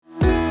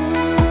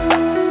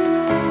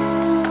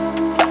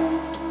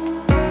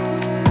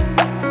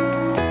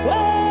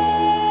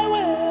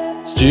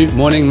Stu,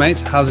 morning, mate.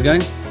 How's it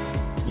going?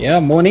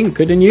 Yeah, morning.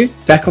 Good, and you?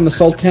 Back on the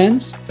salt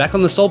pans? Back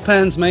on the salt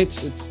pans, mate.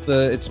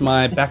 It's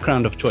my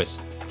background of choice.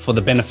 For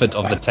the benefit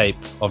of the tape,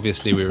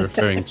 obviously we're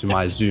referring to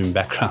my Zoom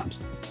background.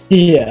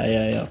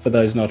 Yeah. For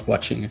those not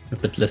watching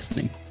but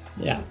listening.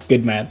 Yeah,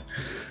 good man.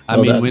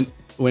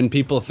 When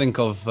people think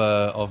of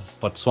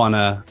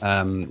Botswana,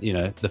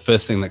 the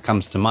first thing that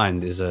comes to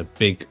mind is a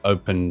big,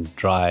 open,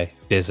 dry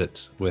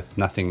desert with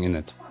nothing in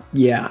it.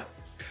 Yeah.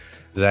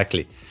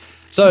 Exactly.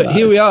 So nice.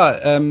 Here we are,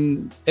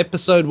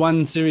 episode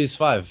 1, series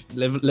 5.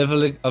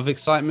 Level of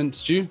excitement,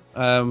 Stu,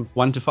 1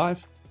 to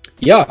 5?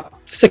 Yeah,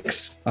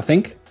 6, I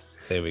think.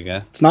 There we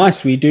go. It's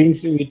nice. We're doing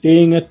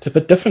it a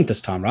bit different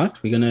this time, right?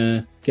 We're going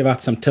to give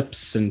out some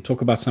tips and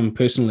talk about some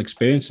personal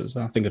experiences.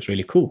 I think it's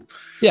really cool.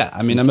 Yeah,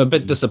 I'm a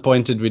bit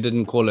disappointed we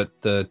didn't call it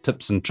the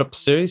Tips and Trips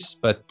series,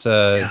 but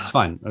It's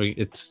fine.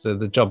 It's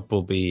the job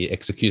will be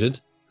executed.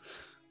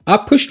 I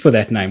pushed for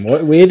that name.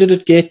 Where did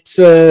it get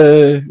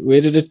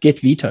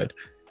vetoed?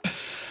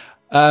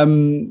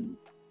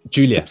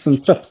 Julia. Tips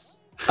and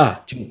Trips.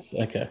 Jules.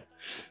 Okay.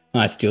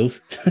 Nice, Jules.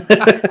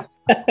 I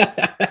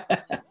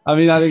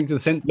think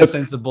the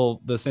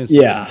sensible.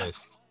 Yeah.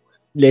 Choice.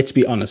 Let's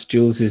be honest.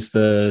 Jules is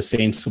the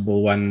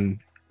sensible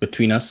one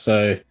between us,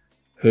 so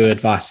her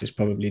advice is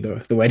probably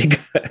the way to go.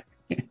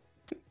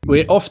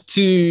 We're off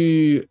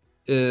to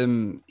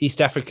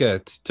East Africa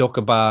to talk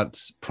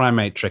about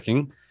primate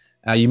trekking.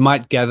 You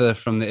might gather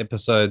from the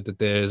episode that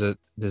there's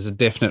a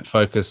definite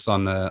focus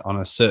on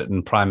a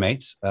certain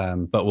primate,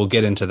 but we'll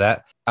get into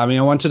that. I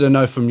wanted to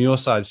know from your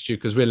side, Stu,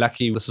 because we're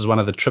lucky. This is one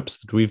of the trips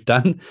that we've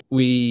done.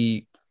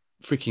 We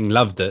freaking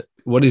loved it.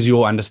 What is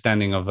your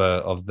understanding of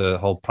the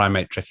whole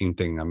primate trekking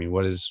thing?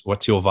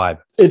 What's your vibe?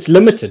 It's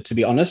limited, to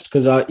be honest,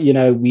 because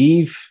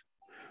Bronwyn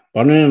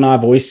and I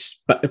have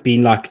always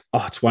been like,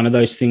 it's one of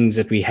those things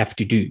that we have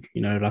to do.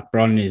 Like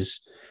Bron's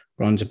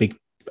a big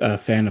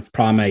fan of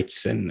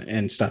primates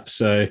and stuff.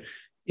 So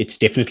it's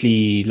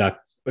definitely like,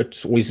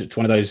 it's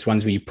one of those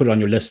ones where you put it on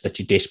your list that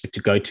you're desperate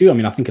to go to.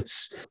 I think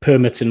it's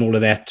permits and all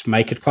of that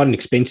make it quite an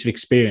expensive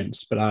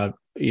experience, but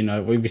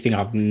everything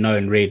I've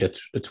known, read,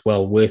 it's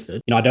well worth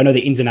it. I don't know the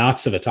ins and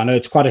outs of it. I know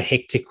it's quite a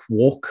hectic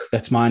walk.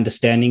 That's my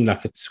understanding.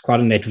 Like it's quite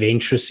an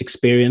adventurous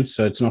experience.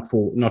 So it's not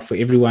for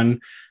everyone.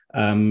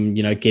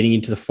 Getting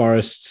into the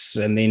forests,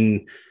 and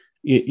then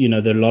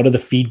a lot of the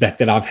feedback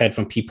that I've had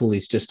from people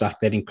is just like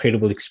that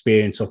incredible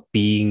experience of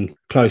being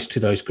close to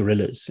those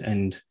gorillas,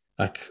 and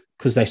like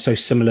because they're so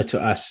similar to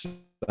us,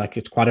 like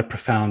it's quite a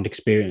profound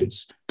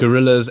experience.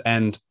 Gorillas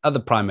and other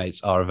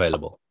primates are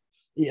available.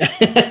 Yeah.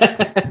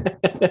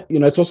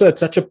 It's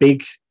such a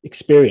big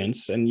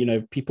experience,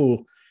 and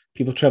people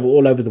travel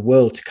all over the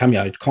world to come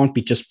here. It can't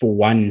be just for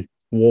one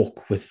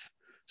walk with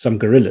some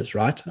gorillas,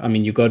 right?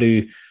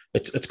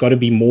 It's got to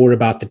be more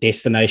about the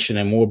destination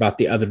and more about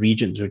the other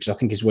regions, which I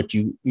think is what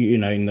in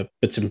the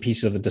bits and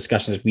pieces of the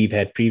discussions that we've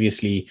had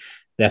previously,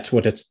 that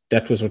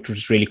was what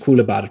was really cool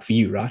about it for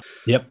you, right?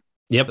 Yep.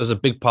 It was a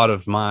big part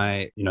of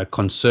my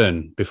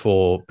concern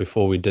before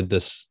we did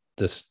this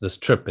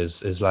trip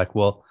is like,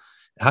 well,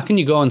 how can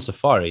you go on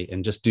safari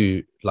and just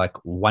do like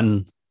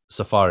one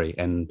safari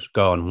and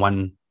go on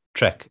one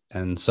trek?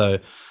 And so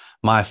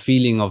my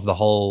feeling of the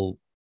whole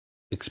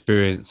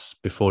experience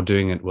before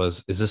doing it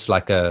was, is this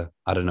like I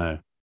don't know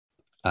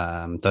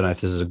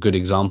if this is a good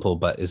example,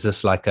 but is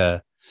this like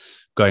a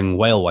going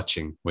whale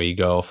watching where you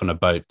go off on a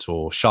boat,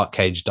 or shark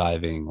cage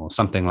diving or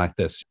something like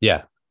this?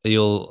 Yeah,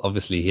 you'll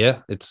obviously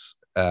hear it's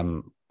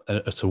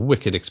a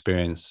wicked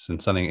experience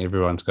and something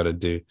everyone's got to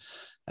do.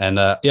 And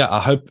I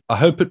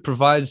hope it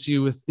provides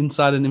you with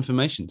insight and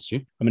information,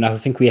 Stu. I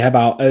think we have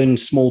our own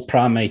small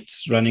primate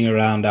running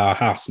around our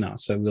house now,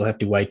 so we'll have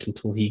to wait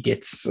until he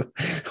gets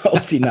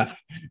old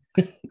enough.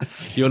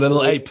 Your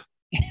little ape.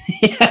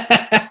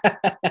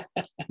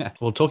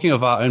 Well, talking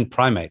of our own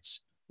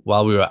primates,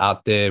 while we were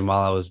out there and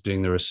while I was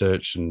doing the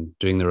research and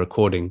doing the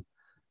recording,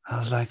 I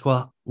was like,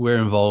 well, we're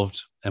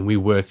involved and we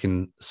work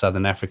in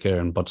Southern Africa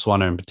and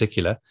Botswana in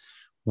particular.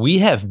 We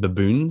have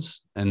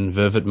baboons and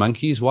vervet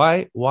monkeys.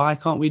 Why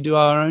can't we do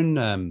our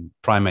own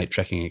primate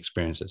trekking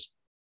experiences?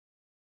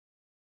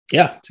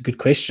 Yeah, it's a good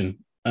question.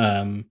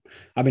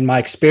 My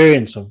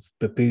experience of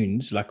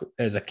baboons, like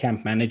as a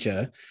camp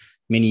manager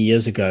many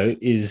years ago,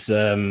 is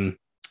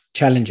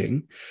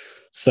challenging.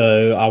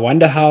 So I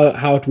wonder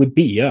how it would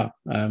be. Yeah,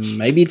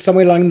 maybe it's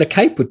somewhere along the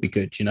Cape would be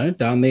good.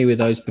 Down there where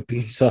those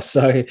baboons are.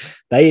 So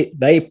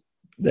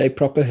they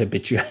proper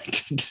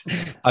habituated.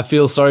 I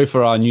feel sorry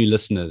for our new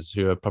listeners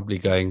who are probably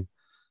going,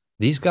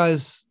 these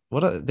guys,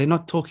 they're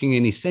not talking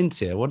any sense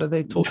here. What are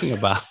they talking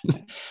about?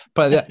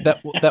 But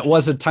that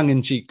was a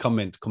tongue-in-cheek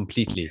comment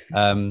completely.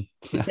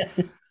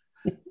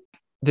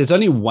 There's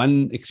only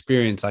one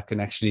experience I can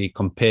actually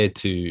compare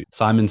to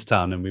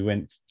Simonstown,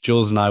 and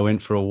Jules and I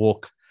went for a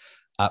walk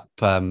up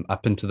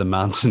into the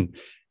mountain,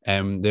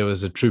 and there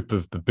was a troop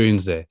of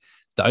baboons there.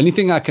 The only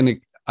thing I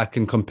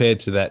can compare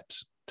to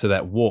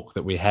that walk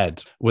that we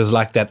had was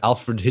like that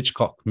Alfred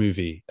Hitchcock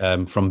movie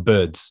from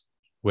Birds,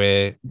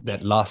 where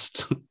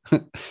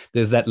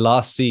there's that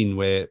last scene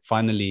where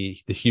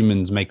finally the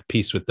humans make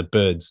peace with the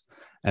birds,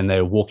 and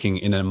they're walking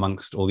in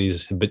amongst all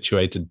these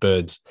habituated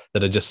birds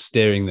that are just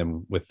staring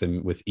them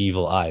with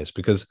evil eyes,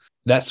 because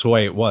that's the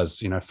way it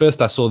was.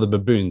 First I saw the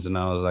baboons and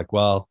I was like,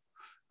 well,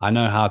 I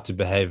know how to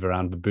behave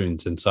around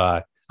baboons. And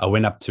so I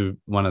went up to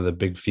one of the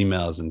big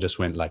females and just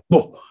went like,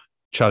 whoa,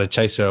 try to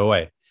chase her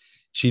away.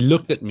 She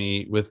looked at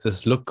me with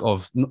this look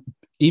of,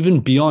 even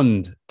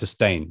beyond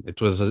disdain, it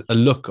was a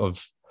look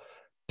of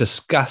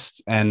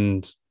disgust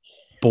and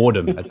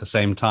boredom at the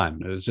same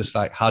time. It was just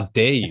like, how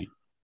dare you?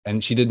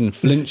 And she didn't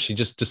flinch. She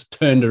just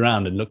turned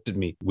around and looked at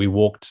me. We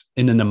walked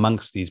in and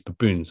amongst these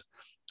baboons,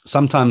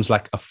 sometimes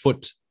like a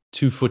foot,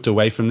 2 foot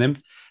away from them,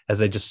 as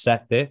they just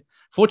sat there.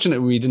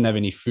 Fortunately, we didn't have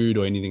any food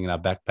or anything in our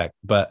backpack,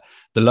 but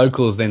the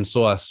locals then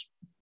saw us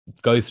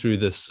go through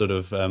this sort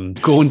of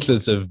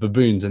gauntlet of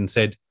baboons and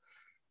said,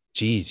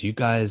 geez, you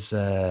guys,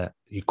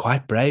 you're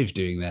quite brave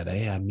doing that,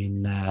 eh? I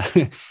mean,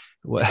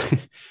 well,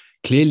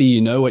 clearly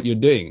you know what you're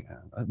doing.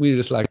 We were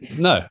just like,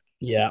 no.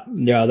 Yeah.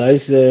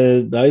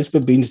 Those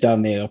baboons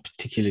down there are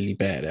particularly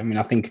bad. I mean,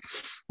 I think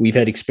we've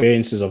had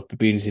experiences of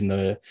baboons in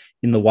the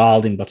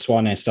wild in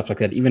Botswana and stuff like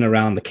that. Even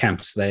around the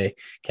camps, they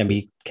can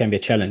be a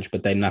challenge,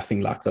 but they're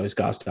nothing like those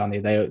guys down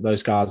there.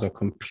 Those guys are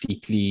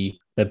completely,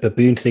 the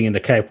baboon thing in the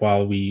Cape,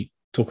 while we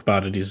talk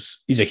about it, is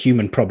a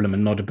human problem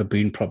and not a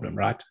baboon problem,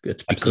 right?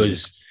 It's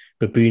because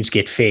Absolutely. baboons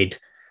get fed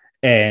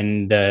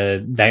and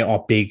they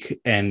are big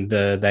and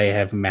they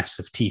have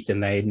massive teeth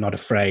and they're not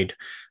afraid.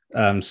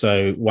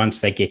 So once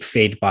they get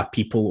fed by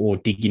people or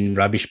dig in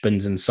rubbish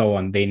bins and so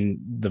on, then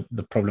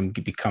the problem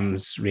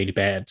becomes really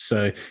bad.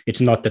 So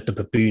it's not that the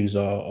baboons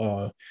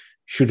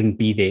shouldn't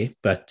be there,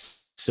 but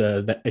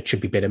that it should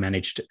be better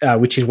managed,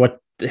 which is what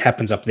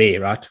happens up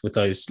there, right? With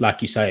those,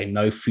 like you say,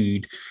 no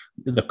food,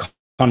 the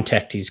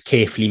contact is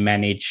carefully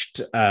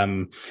managed,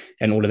 and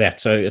all of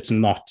that. So it's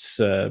not.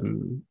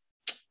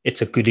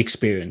 It's a good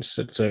experience.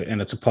 It's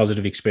a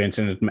positive experience,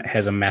 and it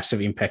has a massive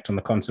impact on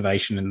the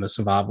conservation and the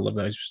survival of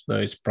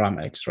those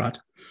primates, right?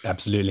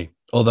 Absolutely.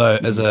 Although,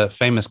 as a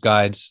famous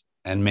guide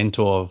and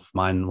mentor of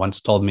mine once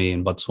told me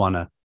in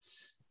Botswana,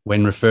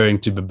 when referring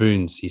to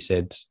baboons, he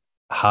said,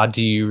 how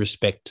do you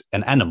respect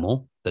an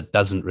animal that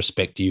doesn't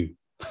respect you?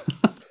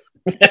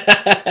 Which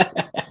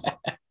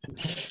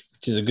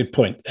is a good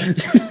point.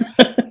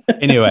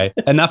 Anyway,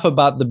 enough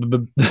about the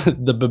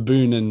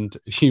baboon and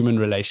human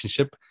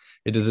relationship.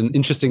 It is an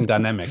interesting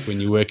dynamic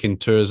when you work in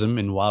tourism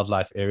in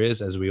wildlife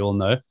areas, as we all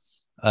know.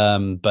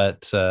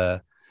 But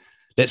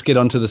let's get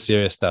on to the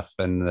serious stuff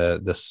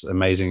and this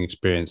amazing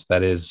experience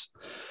that is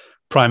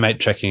primate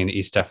trekking in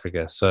East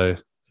Africa. So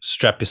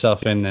strap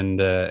yourself in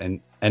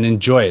and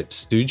enjoy it,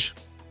 Stooge.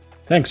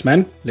 Thanks,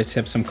 man. Let's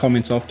have some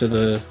comments after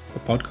the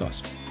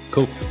podcast.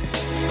 Cool.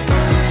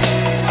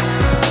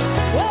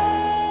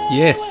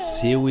 Yes,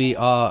 here we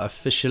are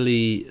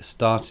officially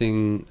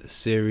starting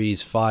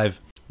Series 5.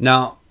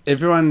 Now,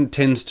 everyone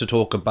tends to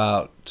talk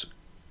about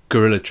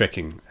gorilla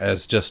trekking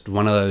as just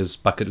one of those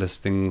bucket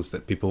list things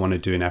that people want to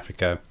do in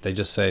Africa. They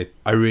just say,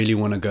 I really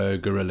want to go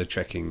gorilla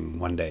trekking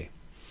one day.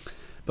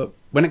 But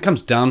when it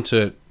comes down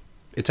to it,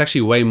 it's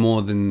actually way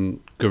more than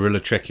gorilla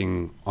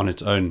trekking on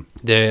its own.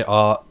 There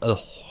are a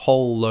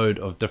whole load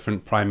of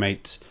different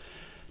primate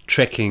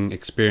trekking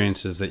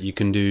experiences that you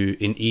can do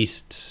in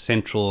East,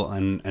 Central,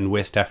 and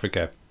West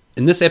Africa.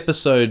 In this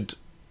episode,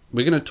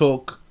 we're going to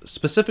talk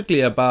specifically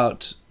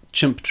about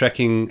chimp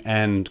trekking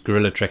and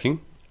gorilla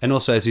trekking. And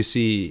also, as you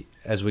see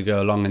as we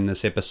go along in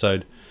this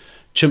episode,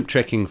 chimp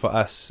trekking for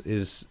us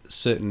is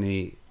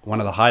certainly one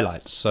of the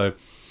highlights. So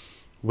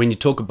when you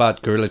talk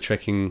about gorilla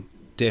trekking,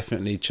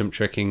 definitely chimp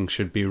trekking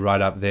should be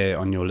right up there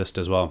on your list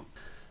as well.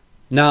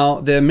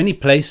 Now, there are many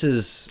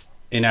places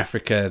in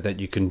Africa that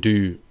you can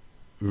do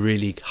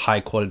really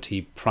high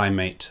quality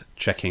primate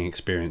trekking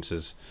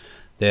experiences.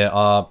 There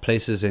are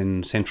places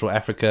in Central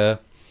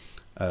Africa,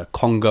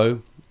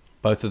 Congo.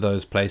 Both of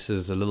those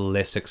places are a little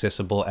less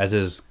accessible, as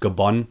is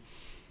Gabon,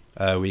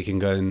 where you can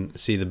go and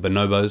see the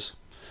bonobos.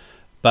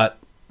 But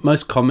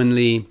most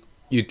commonly,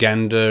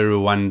 Uganda,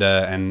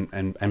 Rwanda,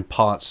 and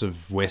parts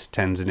of West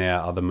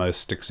Tanzania are the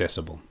most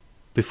accessible.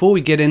 Before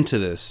we get into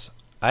this,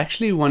 I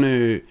actually want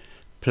to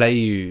play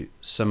you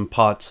some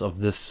parts of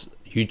this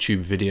YouTube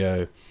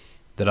video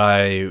that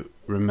I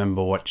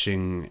remember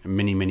watching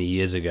many, many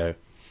years ago.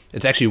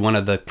 It's actually one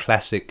of the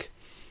classic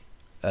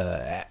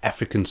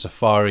African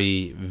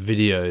safari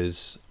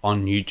videos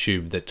on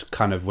YouTube that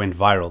kind of went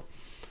viral.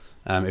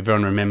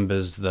 Everyone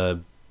remembers the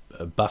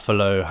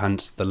buffalo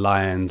hunts the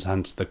lions,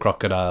 hunts the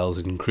crocodiles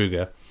in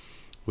Kruger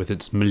with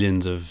its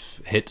millions of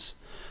hits.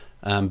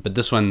 But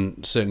this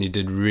one certainly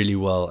did really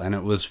well, and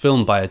it was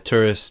filmed by a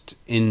tourist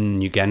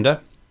in Uganda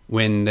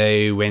when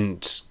they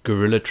went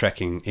gorilla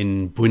trekking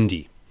in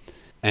Bundi.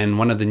 And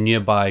one of the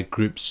nearby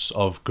groups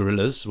of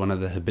gorillas, one of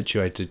the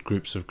habituated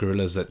groups of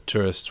gorillas that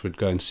tourists would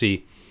go and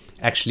see,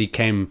 actually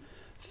came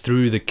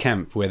through the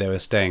camp where they were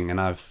staying. And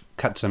I've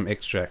cut some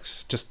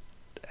extracts. Just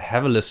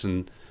have a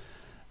listen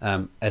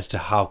as to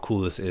how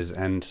cool this is.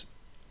 And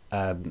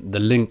the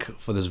link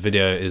for this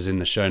video is in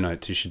the show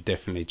notes. You should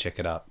definitely check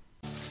it out.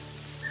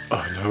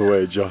 Oh, no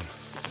way, John.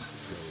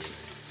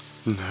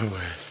 No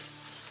way.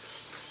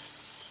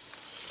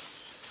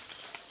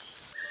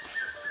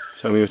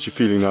 Tell me what you're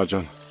feeling now,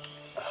 John.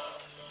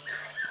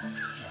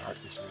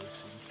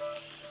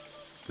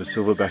 The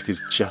silverback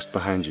is just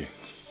behind you.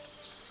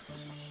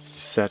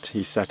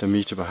 He sat a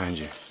meter behind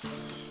you.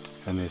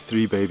 And there are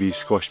 3 babies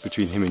squashed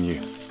between him and you.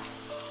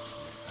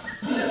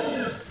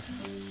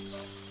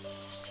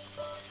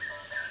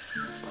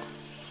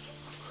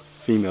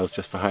 Females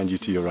just behind you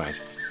to your right.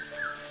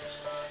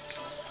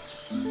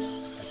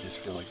 I just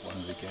feel like one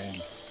of the gang.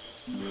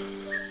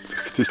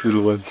 Look at this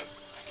little one.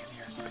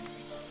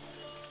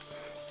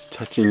 It's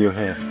touching your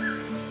hair.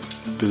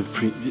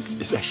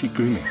 It's actually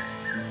grooming.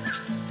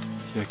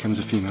 Here comes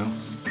a female.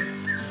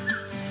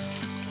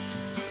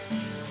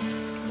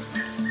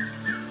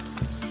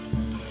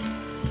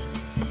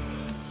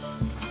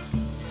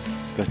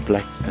 It's that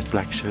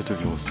black shirt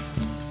of yours.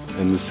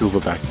 And the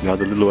silverback. Now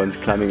the little one's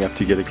climbing up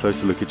to get a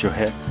closer look at your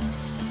hair.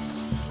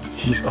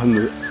 He's on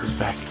his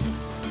back.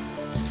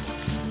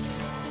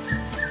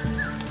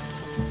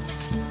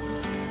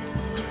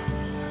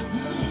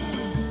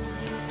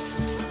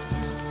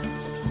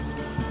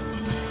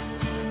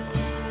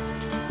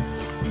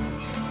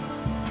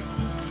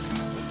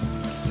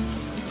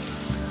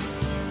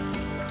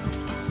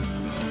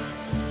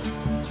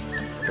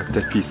 Got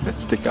that piece, that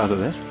stick out of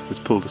there.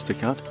 Just pull the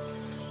stick out.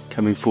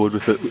 Coming forward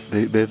with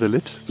they're the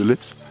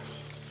lips.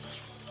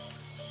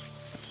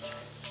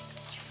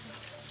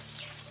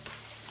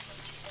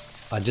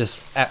 I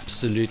just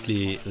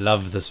absolutely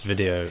love this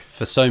video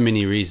for so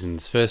many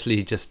reasons.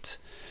 Firstly, just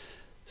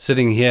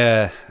sitting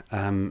here,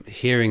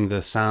 hearing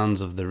the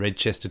sounds of the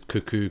red-chested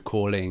cuckoo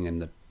calling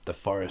and the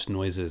forest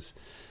noises,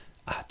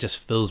 just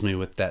fills me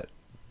with that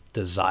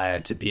desire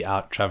to be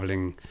out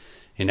traveling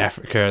in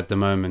Africa at the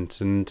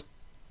moment. And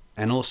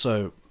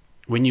also,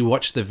 when you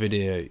watch the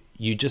video,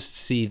 you just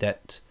see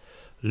that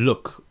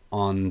look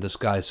on this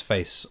guy's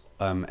face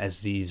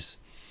as these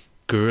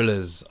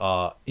gorillas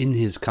are in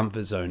his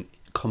comfort zone,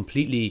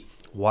 completely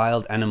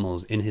wild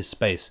animals in his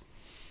space,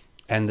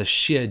 and the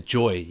sheer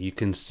joy you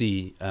can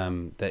see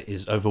that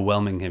is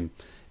overwhelming him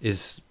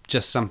is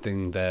just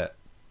something that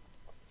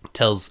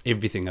tells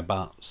everything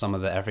about some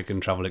of the African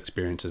travel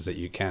experiences that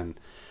you can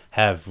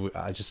have.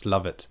 I just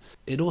love it.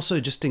 It also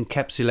just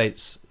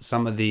encapsulates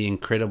some of the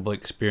incredible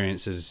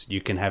experiences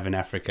you can have in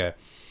Africa.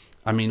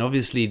 I mean,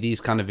 obviously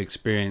these kind of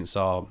experiences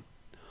are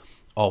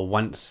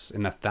once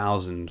in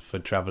 1,000 for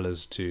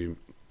travelers to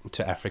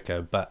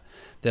Africa, but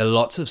there are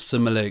lots of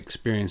similar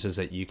experiences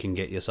that you can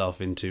get yourself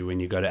into when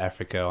you go to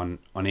Africa on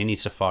any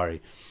safari,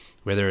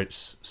 whether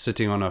it's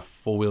sitting on a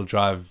 4-wheel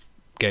drive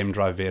game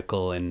drive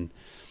vehicle in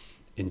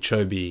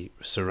Chobe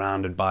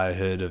surrounded by a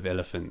herd of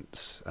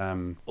elephants,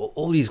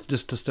 all these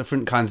just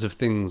different kinds of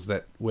things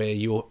that where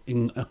you're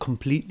in a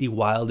completely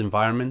wild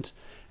environment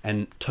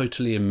and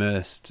totally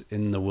immersed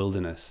in the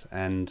wilderness.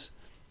 And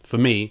for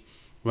me,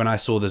 when I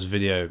saw this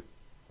video,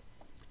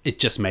 it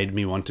just made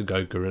me want to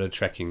go gorilla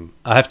trekking.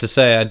 I have to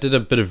say, I did a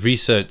bit of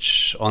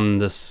research on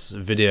this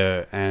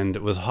video and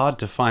it was hard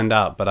to find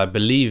out, but I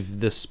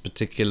believe this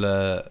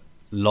particular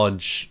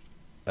lodge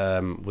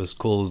was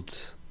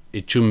called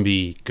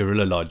Ichumbi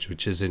Gorilla Lodge,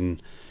 which is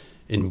in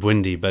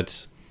Bwindi.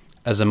 But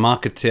as a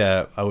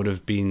marketeer, I would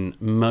have been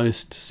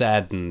most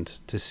saddened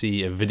to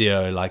see a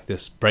video like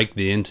this break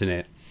the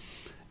internet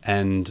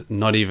and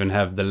not even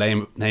have the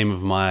name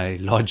of my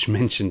lodge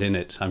mentioned in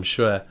it. I'm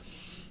sure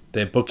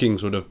their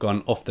bookings would have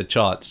gone off the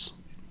charts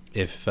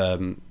if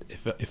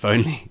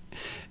only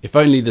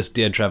this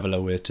dear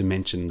traveler were to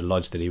mention the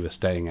lodge that he was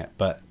staying at.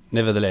 But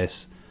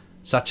nevertheless,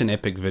 such an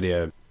epic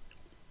video.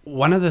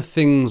 One of the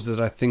things that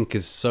I think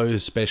is so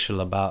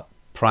special about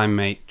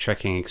primate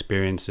trekking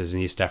experiences in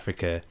East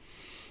Africa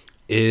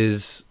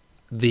is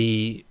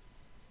the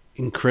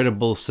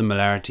incredible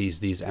similarities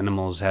these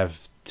animals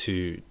have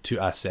to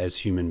us as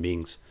human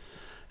beings.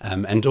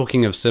 And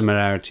talking of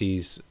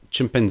similarities,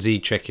 chimpanzee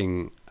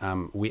trekking,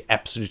 we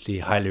absolutely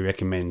highly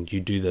recommend you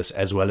do this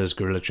as well as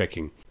gorilla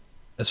trekking.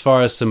 As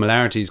far as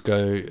similarities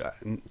go,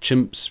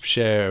 chimps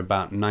share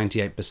about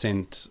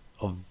 98%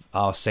 of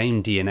our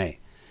same DNA.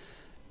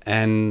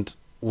 And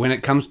when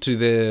it comes to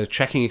the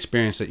trekking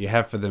experience that you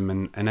have for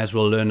them, and as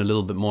we'll learn a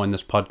little bit more in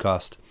this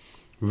podcast,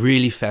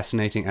 really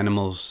fascinating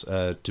animals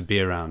to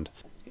be around.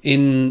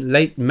 In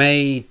late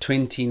May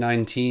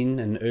 2019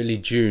 and early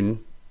June,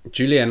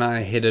 Julia and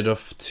I headed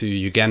off to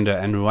Uganda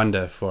and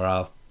Rwanda for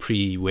our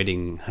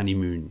pre-wedding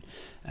honeymoon.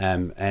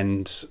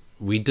 And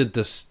we did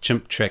this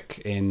chimp trek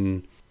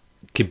in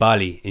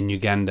Kibali in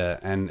Uganda,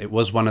 and it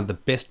was one of the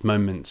best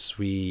moments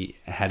we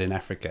had in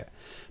Africa.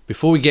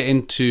 Before we get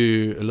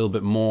into a little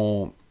bit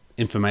more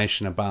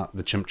information about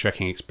the chimp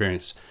trekking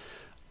experience,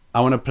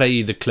 I want to play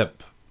you the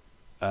clip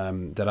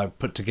that I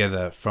put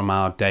together from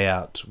our day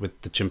out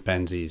with the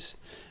chimpanzees.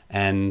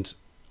 And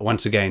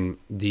once again,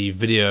 the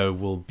video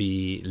will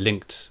be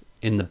linked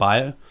in the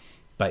bio,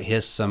 but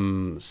here's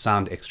some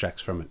sound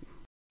extracts from it.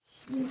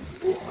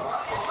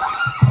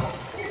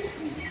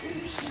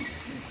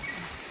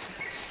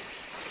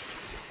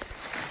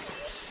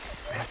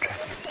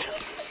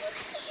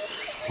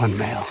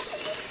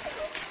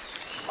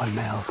 One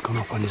male's gone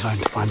off on his own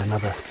to find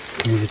another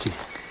community.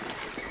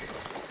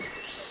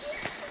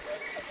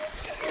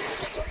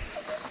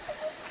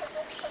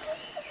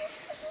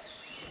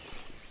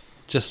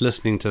 just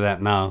listening to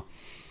that now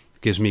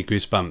gives me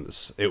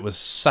goosebumps. It was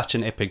such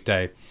an epic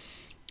day.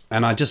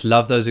 And I just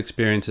love those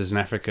experiences in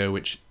Africa,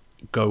 which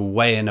go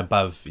way and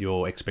above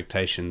your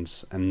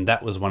expectations. And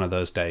that was one of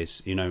those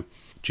days. You know,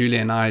 Julie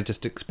and I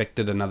just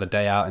expected another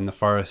day out in the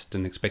forest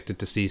and expected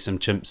to see some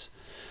chimps.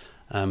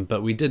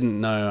 But we didn't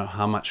know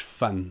how much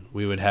fun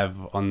we would have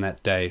on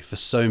that day for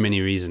so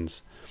many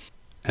reasons.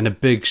 And a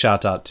big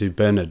shout out to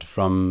Bernard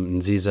from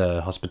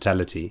Nziza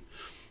Hospitality.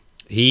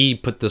 He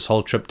put this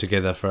whole trip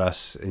together for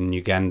us in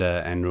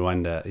Uganda and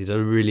Rwanda. He's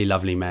a really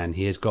lovely man.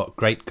 He has got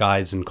great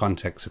guides and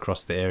contacts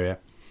across the area.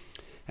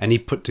 And he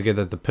put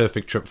together the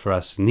perfect trip for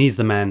us. And he's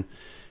the man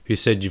who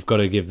said, you've got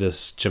to give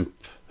this chimp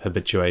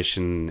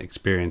habituation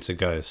experience a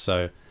go.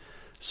 So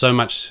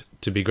much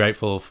to be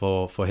grateful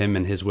for him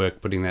and his work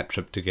putting that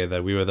trip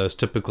together. We were those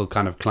typical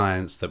kind of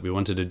clients that we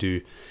wanted to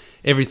do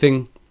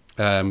everything.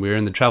 We were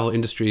in the travel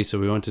industry, so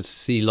we wanted to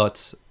see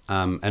lots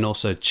and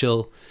also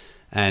chill.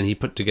 And he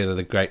put together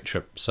the great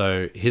trip.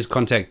 So his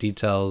contact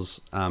details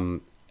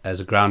as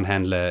a ground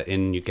handler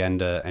in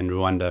Uganda and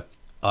Rwanda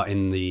are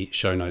in the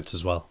show notes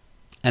as well.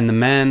 And the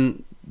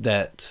man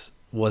that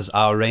was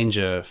our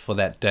ranger for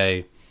that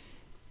day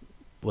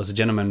was a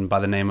gentleman by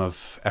the name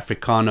of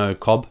Africano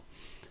Cobb.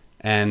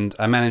 And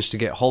I managed to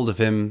get hold of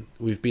him.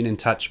 We've been in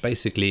touch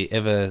basically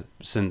ever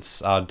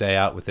since our day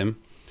out with him.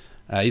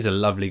 He's a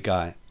lovely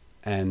guy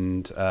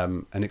and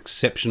an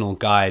exceptional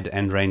guide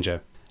and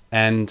ranger.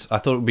 And I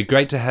thought it would be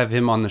great to have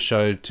him on the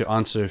show to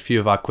answer a few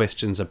of our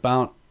questions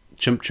about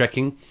chimp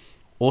trekking,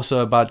 also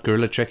about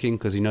gorilla trekking,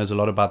 because he knows a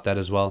lot about that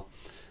as well,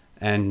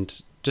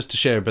 and just to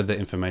share a bit of the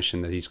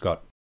information that he's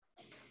got.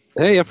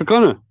 Hey,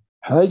 Africano.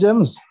 Hi,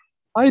 James.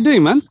 How you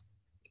doing, man?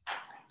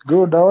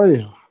 Good. How are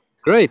you?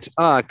 Great.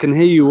 I can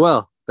hear you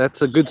well.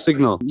 That's a good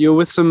signal. You're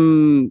with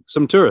some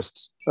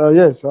tourists.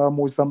 Yes, I'm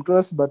with some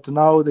tourists, but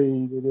now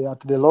they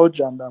at the lodge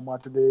and I'm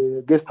at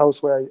the guest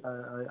house where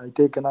I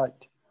take a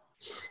night.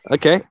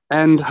 Okay.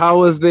 And how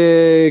was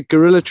the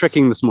gorilla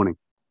trekking this morning?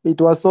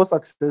 It was so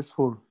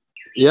successful.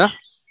 Yeah?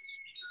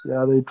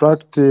 Yeah, they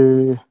tracked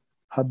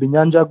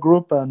Habinyanja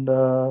group and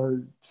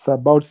it's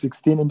about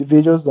 16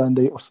 individuals and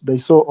they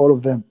saw all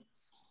of them.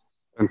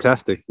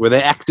 Fantastic. Were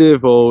they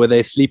active or were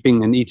they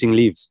sleeping and eating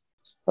leaves?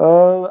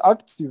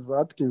 Active,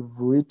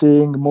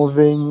 eating,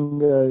 moving,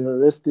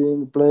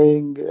 resting,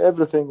 playing.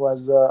 Everything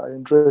was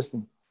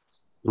interesting.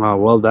 Wow,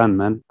 well done,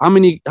 man. How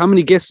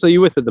many guests are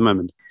you with at the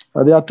moment?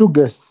 There are 2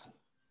 guests.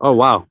 Oh,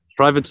 wow.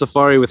 Private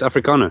safari with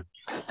Africano.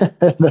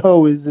 No,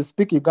 we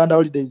speak Uganda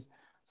holidays.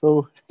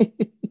 So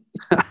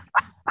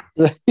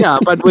yeah,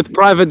 but with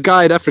private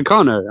guide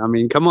Africano. I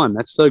mean, come on,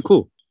 that's so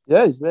cool.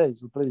 Yes,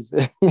 please.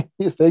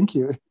 Thank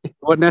you.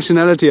 What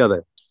nationality are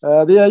they?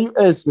 They are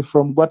US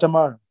from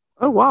Guatemala.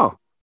 Oh, wow.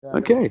 Yeah.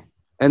 Okay.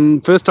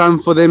 And first time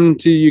for them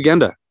to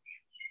Uganda?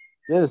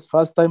 Yes,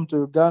 first time to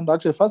Uganda.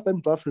 Actually, first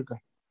time to Africa.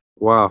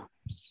 Wow.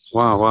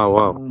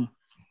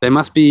 They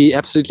must be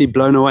absolutely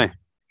blown away.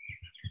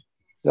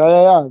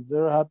 Yeah.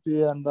 Very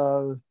happy. And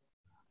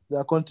they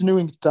are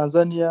continuing to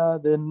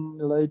Tanzania. Then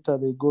later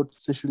they go to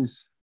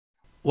Seychelles.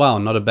 Wow,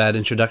 not a bad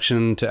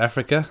introduction to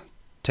Africa.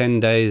 10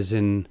 days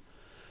in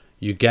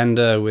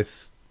Uganda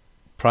with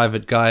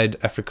private guide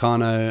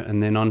Africano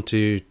and then on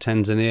to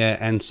Tanzania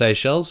and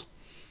Seychelles.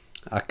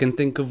 I can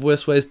think of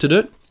worse ways to do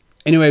it.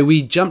 Anyway,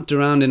 we jumped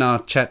around in our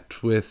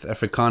chat with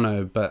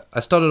Africano, but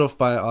I started off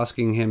by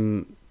asking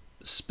him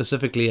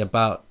specifically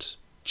about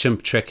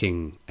chimp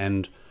trekking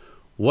and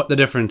what the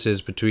difference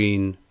is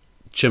between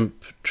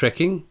chimp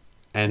trekking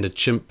and a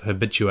chimp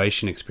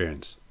habituation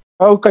experience.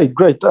 Okay,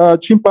 great.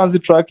 Chimpanzee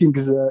tracking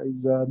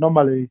is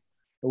normally,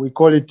 we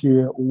call it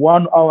a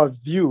 1 hour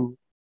view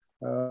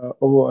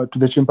to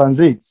the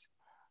chimpanzees.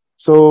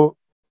 So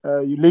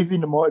you live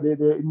in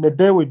in the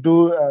day we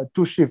do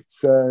 2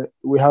 shifts.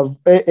 We have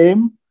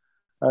AM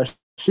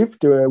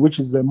shift, which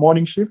is the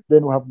morning shift.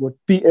 Then we have got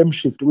PM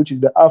shift, which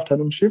is the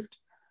afternoon shift.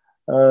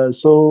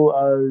 So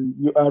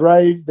you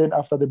arrive, then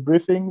after the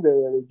briefing,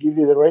 they give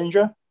you the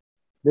ranger.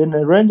 Then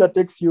the ranger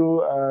takes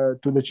you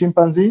to the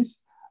chimpanzees,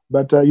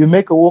 but you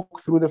make a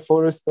walk through the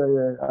forest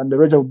and the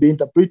ranger will be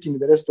interpreting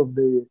the rest of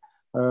the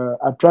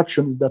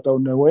attractions that are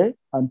on the way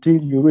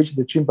until you reach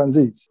the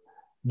chimpanzees.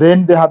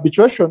 Then the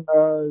habituation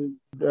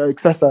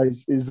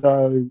exercise is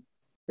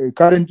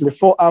currently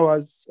 4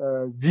 hours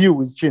view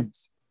with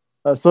chimps.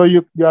 So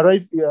you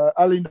arrive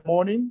early in the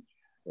morning.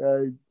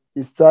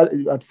 You start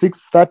at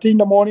 6:30 in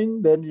the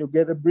morning. Then you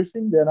get a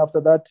briefing. Then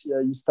after that,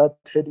 you start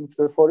heading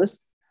to the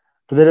forest,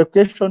 to the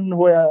location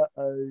where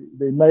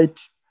they might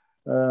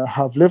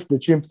have left the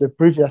chimps the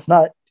previous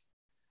night.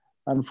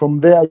 And from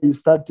there, you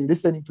start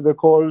listening to the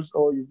calls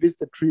or you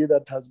visit a tree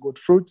that has got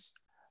fruits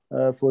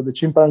for the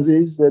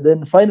chimpanzees.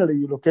 Then finally,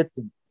 you locate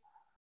them.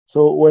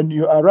 So when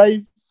you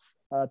arrive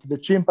to the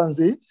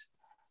chimpanzees,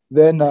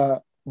 then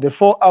the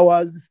 4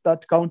 hours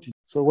start counting.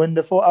 So when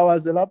the 4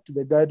 hours elapsed,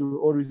 the guide will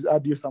always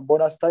add you some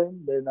bonus time.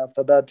 Then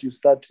after that, you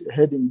start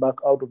heading back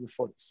out of the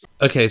forest.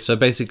 Okay, so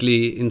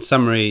basically, in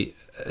summary,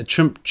 a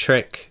chimp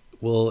trek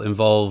will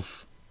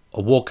involve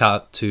a walk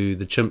out to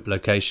the chimp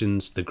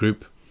locations, the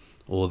group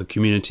or the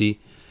community,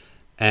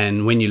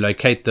 And when you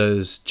locate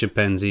those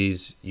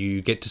chimpanzees,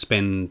 you get to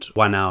spend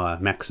 1 hour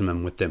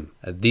maximum with them.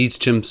 These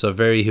chimps are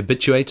very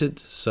habituated,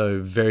 so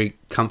very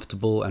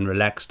comfortable and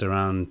relaxed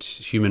around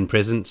human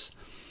presence.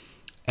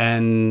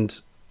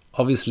 And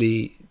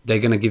obviously, they're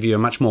going to give you a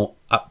much more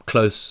up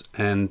close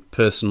and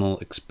personal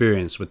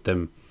experience with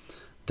them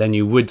than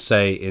you would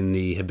say in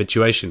the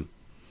habituation,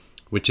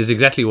 which is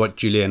exactly what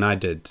Julia and I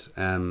did.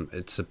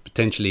 It's a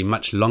potentially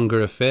much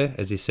longer affair,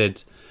 as he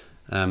said,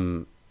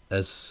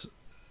 as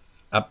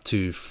up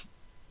to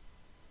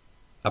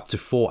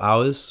 4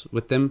 hours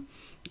with them.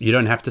 You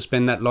don't have to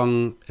spend that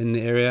long in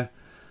the area.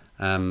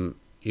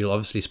 You'll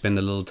obviously spend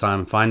a little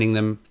time finding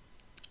them,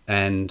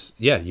 and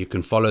yeah, you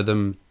can follow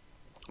them,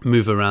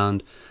 move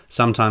around.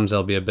 Sometimes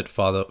they'll be a bit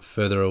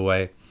further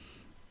away,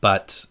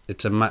 but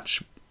it's a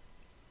much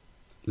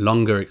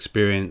longer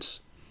experience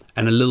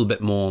and a little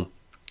bit more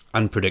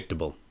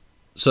unpredictable.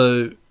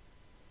 So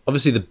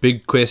obviously the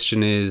big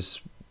question is,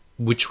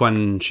 which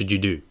one should you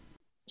do?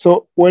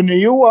 So when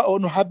you are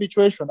on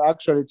habituation,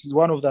 actually, it is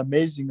one of the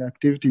amazing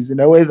activities in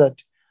a way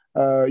that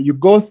you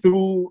go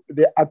through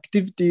the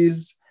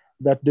activities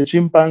that the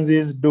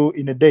chimpanzees do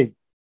in a day.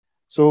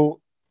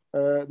 So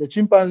the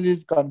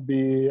chimpanzees can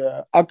be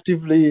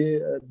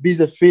actively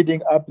busy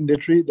feeding up in the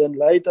tree. Then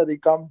later they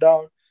come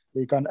down.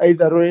 They can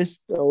either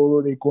rest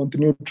or they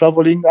continue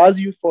traveling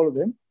as you follow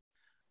them,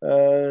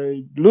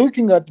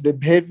 looking at the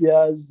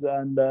behaviors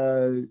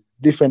and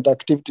different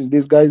activities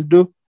these guys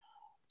do.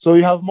 So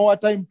you have more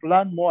time to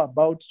learn more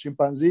about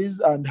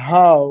chimpanzees and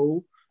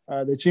how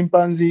the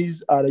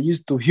chimpanzees are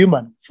used to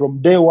human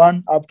from day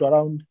one up to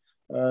around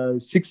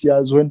 6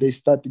 years when they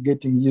start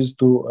getting used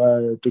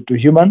to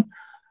human.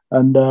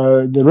 And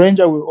the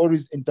ranger will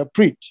always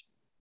interpret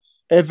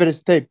every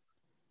step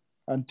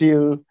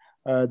until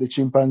the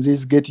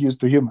chimpanzees get used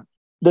to human.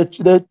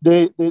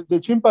 The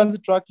chimpanzee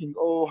tracking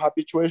or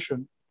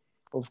habituation,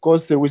 of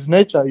course, with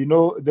nature,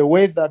 the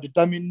weather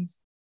determines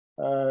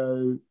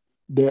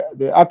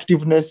the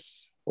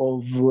activeness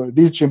of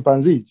these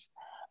chimpanzees.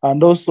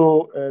 And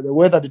also the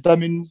weather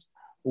determines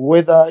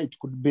whether it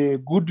could be a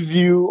good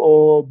view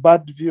or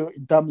bad view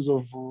in terms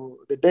of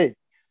the day.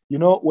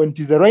 When it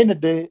is a rainy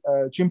day,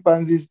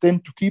 chimpanzees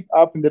tend to keep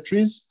up in the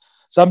trees.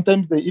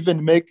 Sometimes they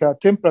even make a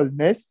temporary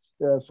nest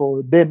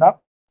for day nap.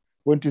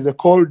 When it is a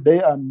cold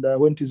day and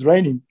when it is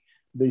raining,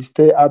 they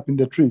stay up in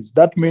the trees.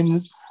 That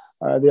means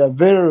there are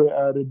very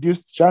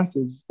reduced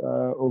chances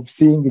of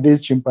seeing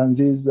these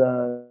chimpanzees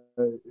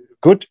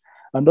good,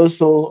 and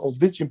also of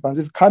these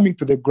chimpanzees coming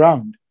to the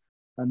ground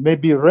and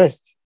maybe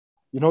rest.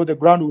 The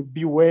ground will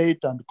be wet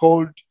and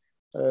cold.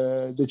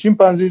 The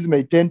chimpanzees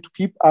may tend to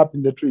keep up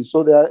in the trees.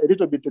 So there are a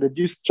little bit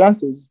reduced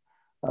chances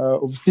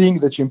of seeing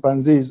the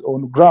chimpanzees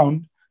on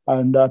ground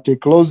and at a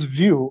close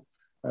view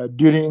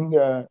during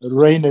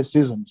rainy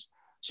seasons.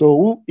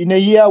 So in a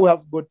year, we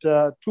have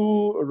got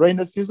 2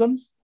 rainy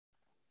seasons.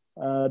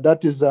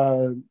 That is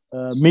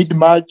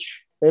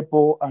mid-March,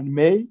 April, and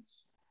May.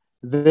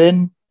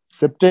 Then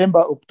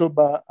September,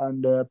 October,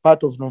 and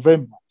part of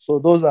November. So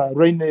those are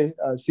rainy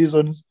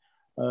seasons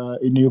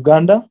in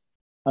Uganda.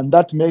 And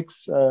that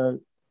makes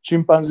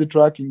chimpanzee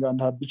tracking and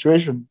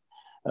habituation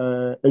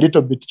a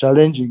little bit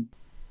challenging.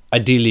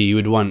 Ideally, you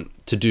would want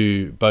to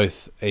do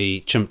both a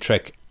chimp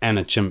trek and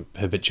a chimp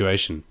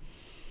habituation.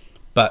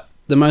 But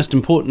the most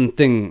important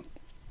thing,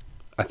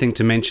 I think,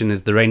 to mention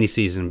is the rainy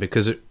season,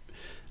 because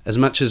as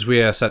much as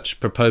we are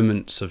such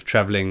proponents of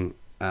traveling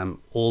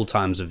all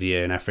times of the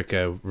year in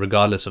Africa,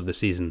 regardless of the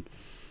season,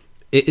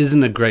 it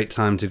isn't a great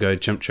time to go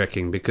chimp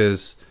trekking,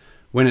 because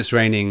when it's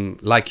raining,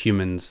 like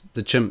humans,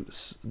 the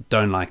chimps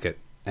don't like it,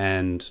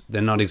 and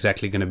they're not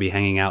exactly going to be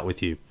hanging out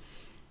with you.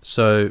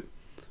 So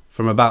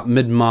from about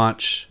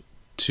mid-March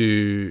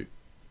to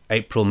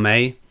April,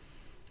 May,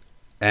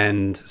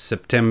 and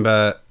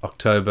September,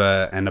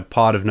 October, and a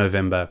part of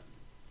November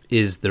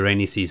is the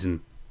rainy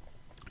season.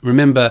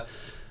 Remember,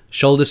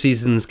 shoulder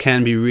seasons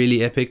can be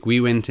really epic.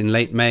 We went in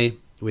late May,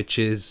 which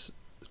is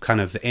kind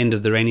of the end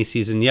of the rainy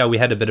season. Yeah, we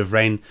had a bit of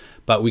rain,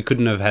 but we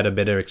couldn't have had a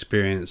better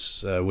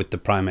experience with the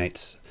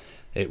primates.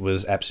 It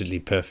was absolutely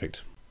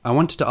perfect. I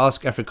wanted to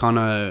ask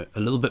Africano a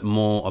little bit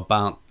more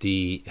about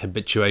the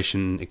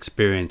habituation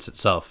experience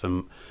itself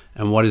and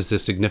what is the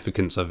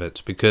significance of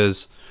it,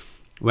 because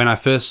when I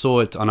first saw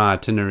it on our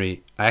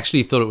itinerary, I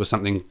actually thought it was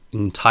something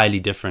entirely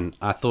different.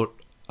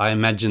 I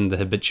imagined the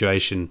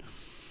habituation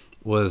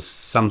was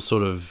some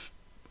sort of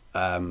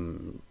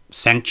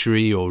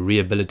sanctuary or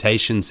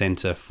rehabilitation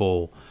center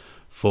for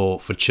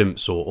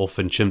chimps or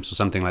orphan chimps or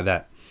something like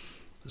that.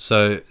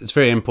 So it's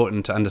very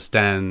important to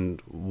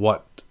understand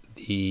what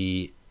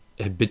the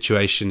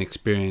habituation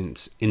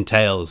experience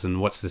entails and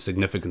what's the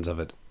significance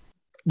of it.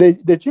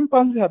 The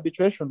chimpanzee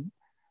habituation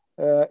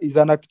is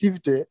an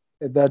activity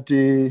that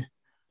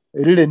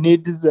really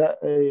needs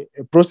a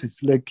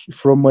process, like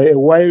from a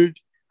wild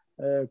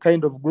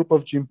kind of group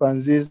of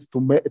chimpanzees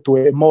to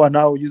a more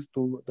now used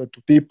to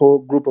people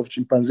group of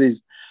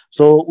chimpanzees.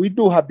 So we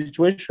do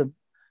habituation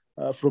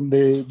from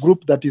the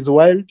group that is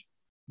wild,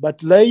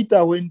 but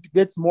later when it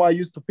gets more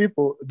used to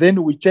people,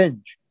 then we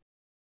change.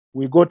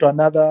 we go to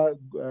another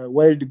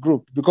wild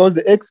group, because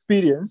the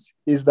experience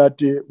is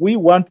that we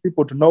want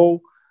people to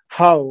know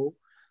how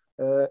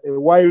a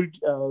wild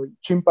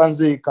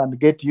chimpanzee can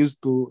get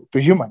used to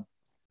human.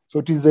 So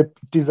it is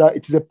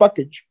a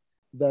package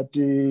that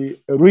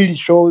really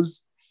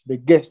shows the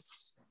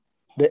guests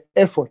the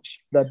effort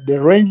that the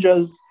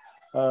rangers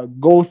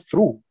go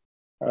through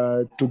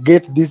to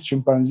get these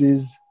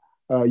chimpanzees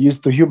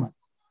used to human.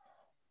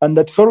 And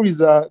that's always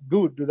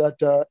good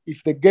that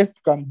if the guest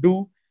can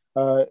do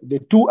the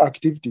two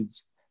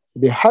activities,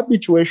 the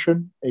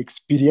habituation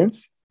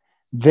experience,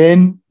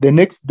 then the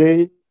next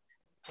day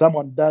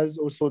someone does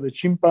also the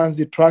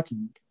chimpanzee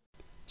tracking.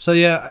 So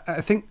yeah,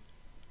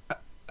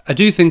 I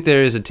do think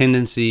there is a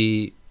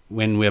tendency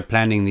when we're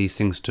planning these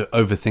things to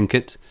overthink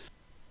it,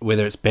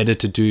 whether it's better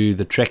to do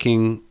the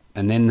trekking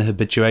and then the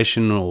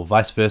habituation or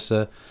vice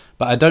versa.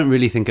 But I don't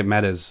really think it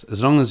matters.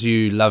 As long as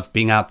you love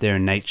being out there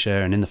in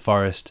nature and in the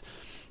forest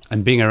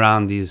and being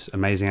around these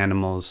amazing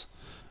animals,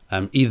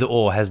 either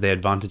or has their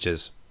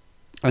advantages.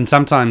 And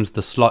sometimes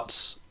the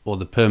slots or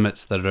the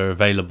permits that are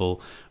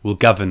available will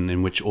govern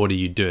in which order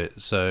you do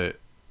it. So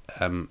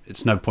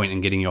it's no point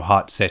in getting your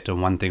heart set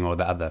on one thing or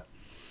the other.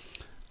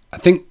 I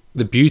think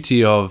the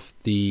beauty of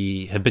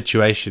the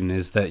habituation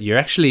is that you're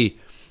actually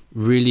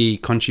really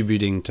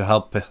contributing to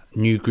help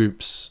new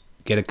groups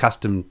get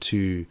accustomed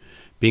to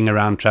being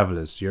around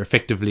travelers. You're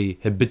effectively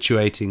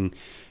habituating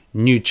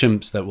new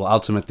chimps that will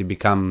ultimately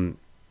become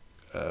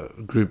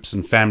groups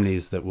and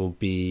families that will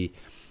be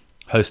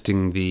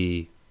hosting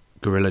the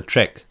gorilla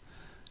trek.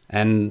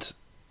 And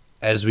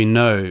as we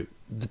know,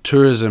 the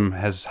tourism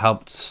has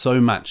helped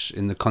so much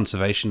in the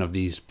conservation of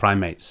these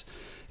primates.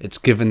 It's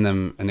given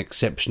them an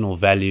exceptional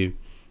value,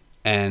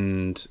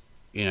 and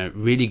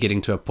really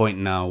getting to a point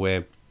now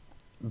where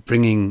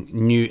bringing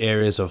new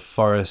areas of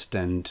forest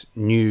and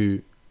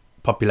new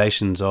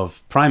populations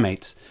of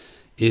primates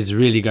is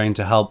really going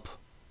to help.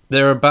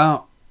 There are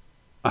about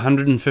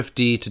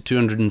 150 to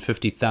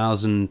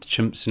 250,000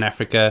 chimps in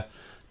Africa,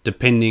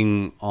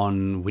 depending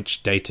on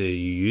which data you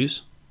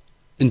use.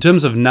 In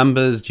terms of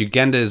numbers,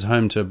 Uganda is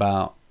home to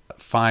about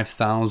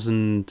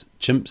 5,000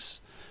 chimps.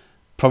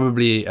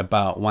 Probably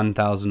about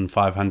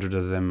 1,500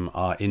 of them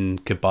are in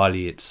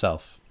Kibale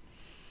itself.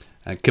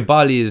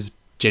 Kibale is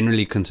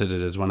generally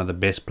considered as one of the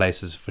best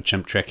places for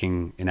chimp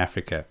trekking in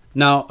Africa.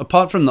 Now,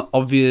 apart from the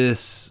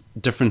obvious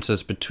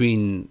differences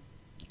between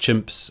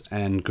chimps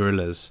and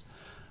gorillas,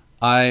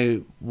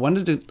 I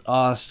wanted to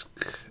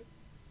ask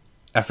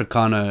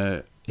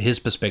Africano his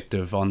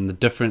perspective on the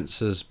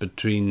differences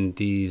between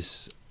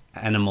these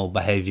animal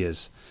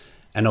behaviors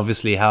and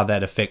obviously how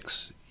that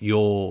affects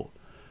your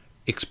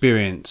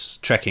experience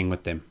trekking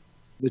with them.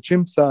 The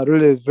chimps are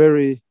really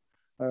very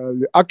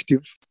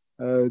active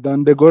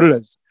than the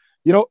gorillas.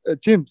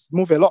 Chimps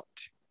move a lot.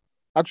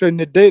 Actually, in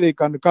a day, they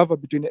can cover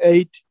between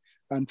 8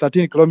 and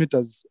 13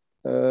 kilometers,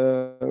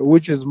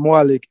 which is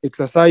more like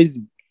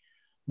exercising.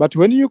 But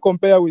when you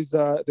compare with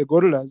the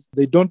gorillas,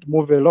 they don't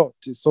move a lot.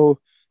 So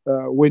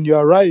when you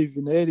arrive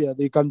in an area,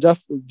 they can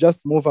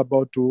just move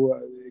about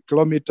a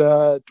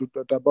kilometer to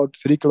about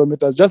 3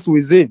 kilometers just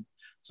within.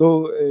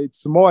 So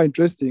it's more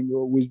interesting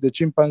with the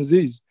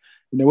chimpanzees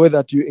in a way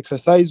that you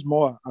exercise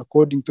more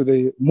according to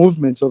the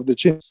movements of the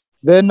chimps.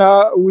 Then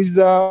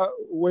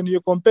when you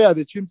compare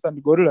the chimps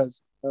and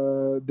gorillas,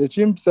 the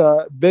chimps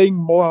are being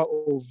more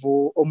of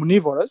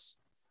omnivorous.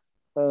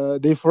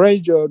 They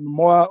forage on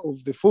more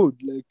of the food,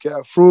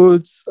 like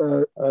fruits,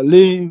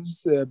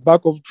 leaves,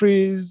 bark of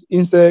trees,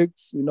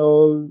 insects,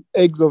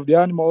 eggs of the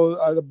animal,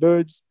 other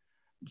birds.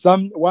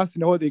 Once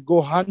in a while, they go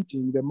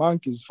hunting the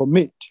monkeys for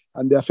meat,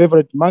 and their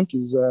favorite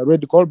monkeys,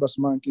 red colobus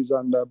monkeys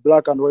and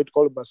black and white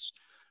colobus,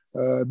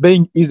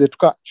 being easy to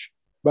catch.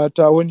 But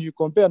when you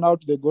compare now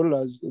to the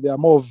gorillas, they are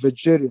more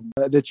vegetarian.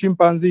 The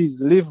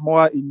chimpanzees live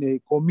more in a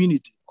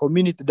community.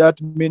 Community,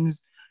 that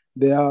means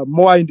there are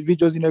more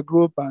individuals in a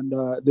group, and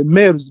the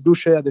males do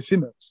share the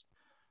females.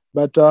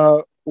 But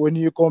when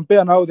you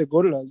compare now the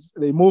gorillas,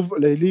 they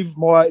live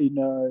more in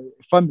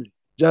a family.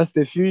 Just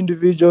a few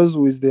individuals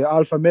with the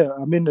alpha male,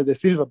 the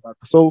silverback.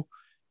 So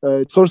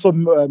it's also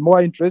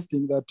more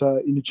interesting that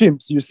in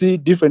chimps, you see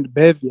different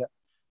behavior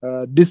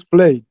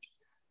displayed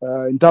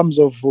in terms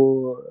of,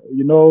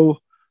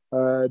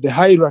 the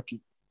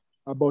hierarchy.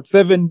 About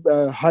 7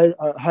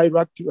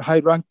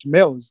 high-ranked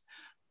males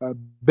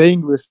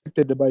being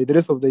respected by the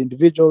rest of the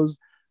individuals.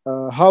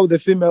 How the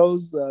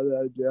females,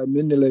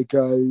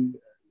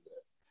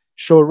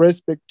 show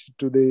respect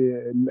to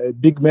the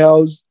big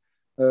males.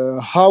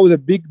 How the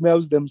big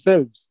males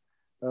themselves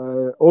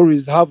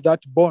always have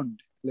that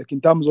bond, like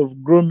in terms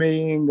of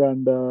grooming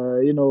and,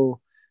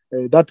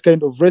 that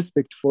kind of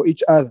respect for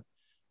each other.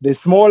 The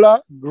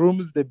smaller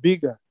grooms the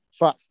bigger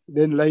first,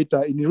 then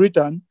later in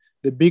return,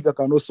 the bigger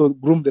can also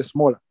groom the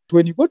smaller.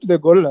 When you go to the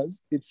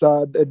gorillas, it's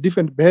a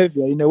different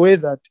behavior in a way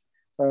that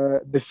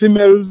the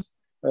females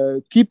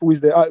keep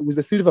with the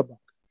silverback.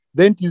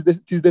 Then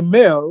it is the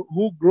male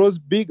who grows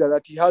bigger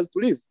that he has to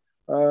live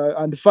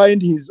and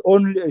find his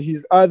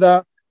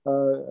other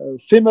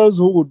females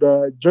who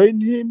would join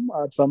him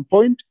at some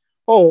point,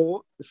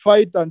 or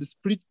fight and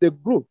split the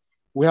group.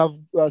 We have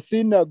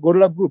seen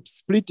gorilla groups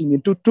splitting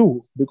into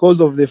two because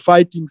of the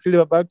fighting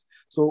silverbacks.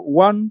 So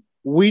one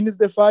wins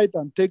the fight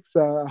and takes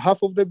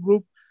half of the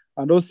group,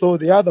 and also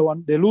the other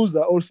one, the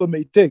loser, also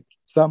may take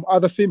some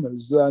other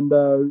females, and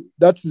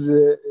that is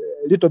a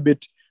little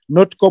bit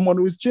not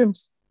common with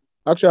chimps.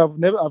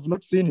 Actually, I've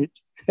not seen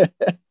it.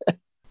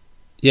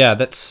 Yeah,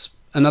 that's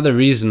another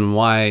reason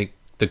why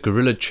the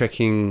gorilla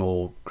trekking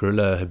or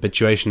gorilla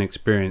habituation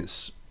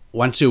experience,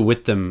 once you're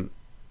with them,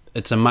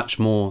 it's a much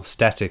more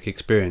static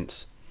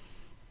experience.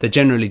 They're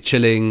generally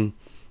chilling,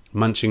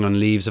 munching on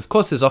leaves. Of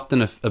course, there's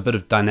often a bit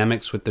of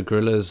dynamics with the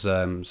gorillas.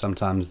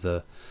 Sometimes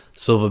the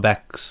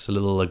silverback's a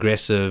little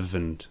aggressive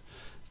and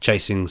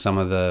chasing some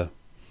of the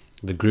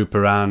group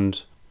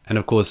around. And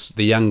of course,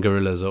 the young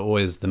gorillas are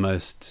always the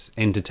most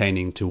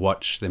entertaining to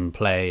watch them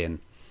play and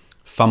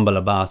fumble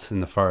about in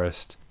the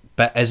forest.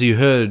 But as you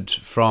heard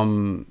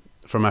from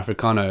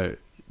Africano,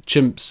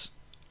 chimps,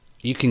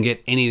 you can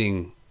get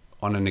anything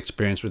on an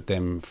experience with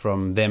them,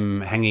 from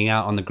them hanging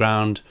out on the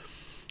ground,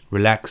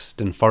 relaxed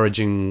and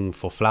foraging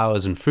for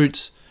flowers and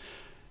fruits,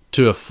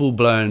 to a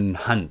full-blown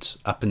hunt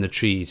up in the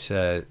trees,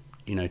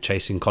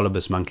 chasing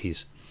colobus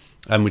monkeys,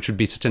 which would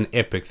be such an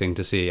epic thing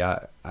to see.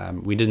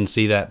 We didn't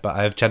see that, but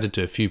I've chatted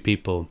to a few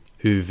people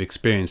who've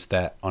experienced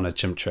that on a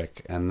chimp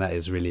trek, and that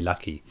is really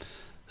lucky.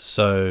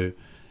 So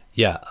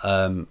yeah,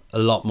 a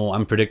lot more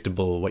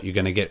unpredictable what you're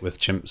going to get with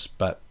chimps,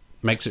 but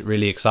makes it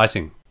really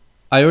exciting.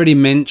 I already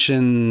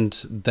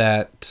mentioned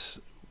that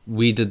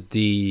we did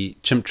the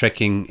chimp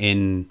trekking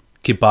in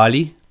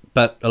Kibale,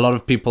 but a lot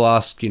of people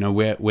ask,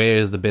 where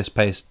is the best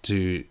place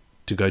to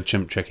go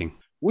chimp trekking?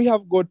 We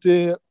have got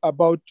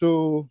about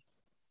 4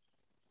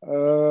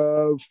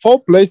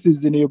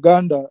 places in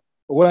Uganda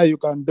where you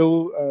can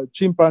do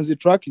chimpanzee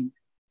tracking.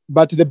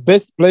 But the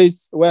best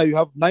place where you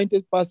have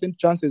 90%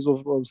 chances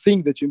of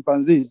seeing the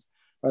chimpanzees,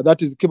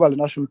 that is Kibale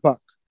National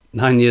Park.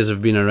 9 years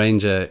of being a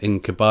ranger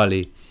in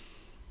Kibale,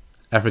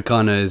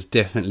 Africano is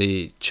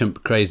definitely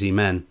chimp crazy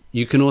man.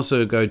 You can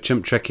also go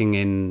chimp trekking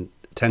in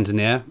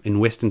Tanzania, in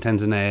western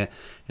Tanzania,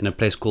 in a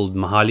place called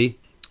Mahali,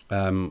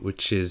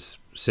 which is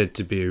said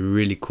to be a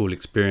really cool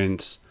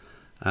experience.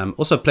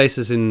 Also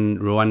places in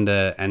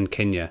Rwanda and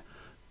Kenya,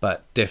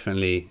 but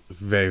definitely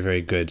very,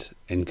 very good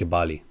in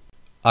Kibale.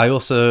 I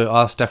also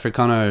asked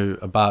Africano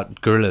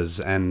about gorillas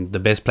and the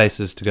best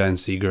places to go and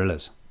see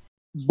gorillas.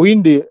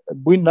 Bwindi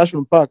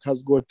National Park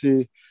has got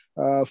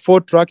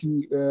 4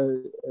 tracking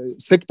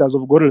sectors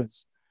of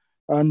gorillas.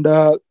 And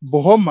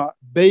Bohoma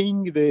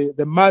being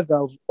the mother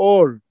of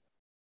all,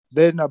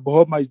 then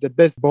Bohoma is the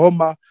best.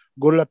 Bohoma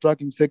gorilla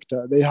tracking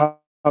sector. They have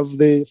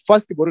the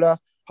first gorilla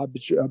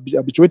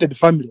habituated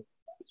family.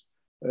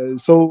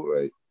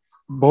 So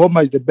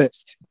Bohoma is the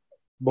best.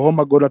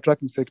 Bohoma gorilla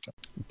tracking sector.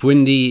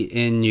 Bwindi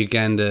in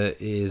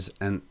Uganda is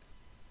an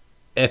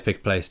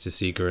epic place to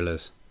see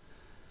gorillas.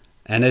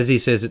 And as he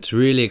says, it's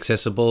really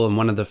accessible, and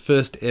one of the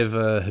first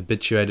ever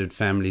habituated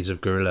families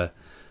of gorilla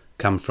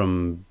come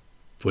from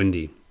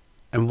Bwindi.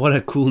 And what a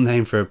cool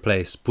name for a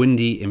place,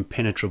 Bwindi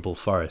Impenetrable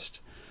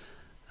Forest.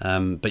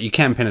 But you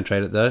can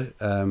penetrate it though,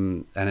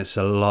 and it's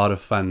a lot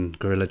of fun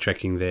gorilla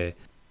trekking there,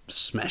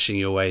 smashing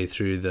your way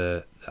through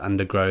the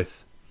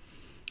undergrowth.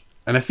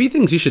 And a few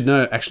things you should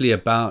know actually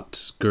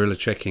about gorilla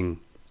trekking.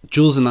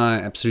 Jules and I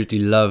absolutely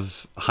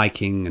love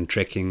hiking and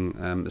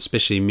trekking,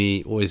 especially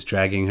me, always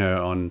dragging her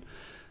on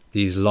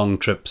these long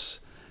trips.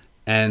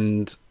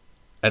 And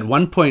at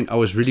one point I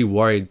was really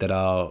worried that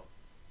our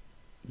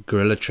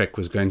gorilla trek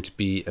was going to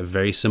be a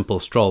very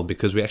simple stroll,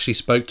 because we actually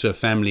spoke to a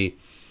family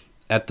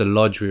at the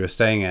lodge we were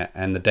staying at,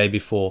 and the day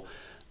before,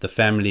 the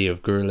family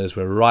of gorillas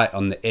were right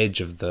on the edge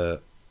of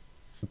the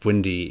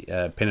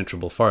Bwindi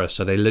penetrable forest.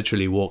 So they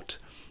literally walked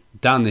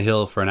down the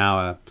hill for an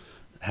hour,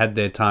 had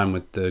their time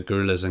with the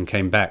gorillas, and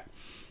came back.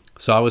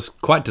 So I was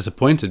quite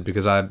disappointed,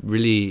 because I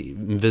really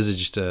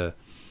envisaged a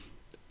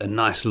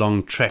nice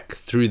long trek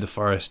through the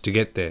forest to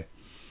get there.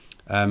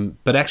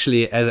 But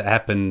actually, as it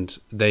happened,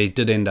 they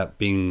did end up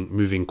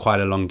moving quite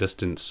a long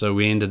distance. So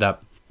we ended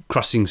up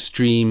crossing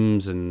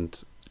streams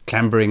and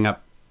clambering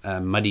up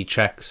muddy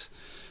tracks.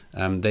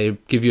 They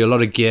give you a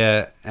lot of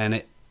gear,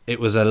 and it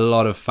was a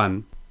lot of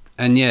fun.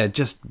 And yeah,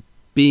 just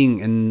being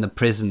in the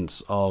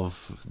presence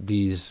of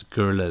these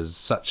gorillas,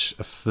 such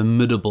a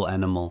formidable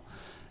animal,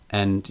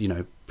 and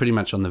pretty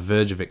much on the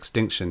verge of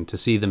extinction, to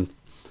see them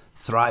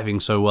thriving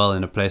so well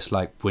in a place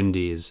like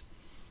Bwindi is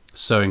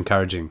so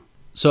encouraging.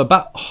 So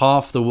about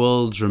half the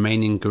world's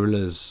remaining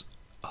gorillas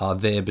are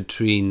there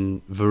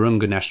between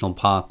Virunga National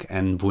Park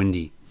and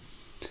Bwindi.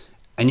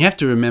 And you have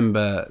to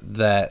remember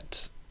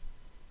that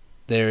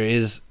there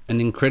is an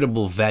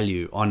incredible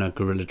value on a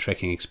gorilla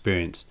trekking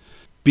experience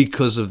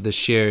because of the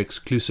sheer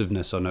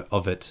exclusiveness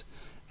of it,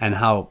 and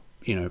how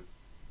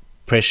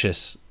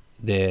precious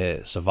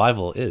their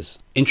survival is.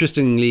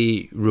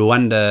 Interestingly,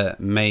 Rwanda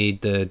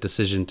made the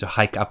decision to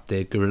hike up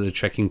their gorilla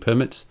trekking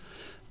permits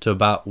to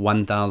about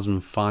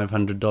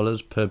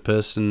 $1,500 per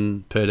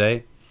person per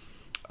day.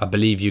 I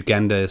believe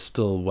Uganda is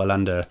still well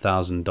under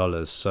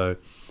 $1,000, so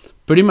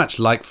pretty much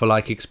like for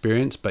like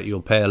experience, but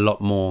you'll pay a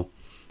lot more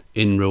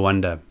in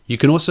Rwanda. You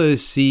can also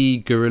see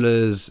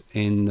gorillas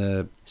in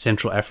the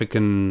Central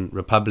African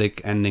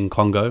Republic and in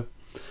Congo.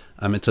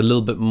 It's a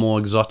little bit more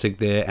exotic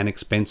there and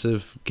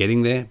expensive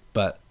getting there,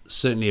 but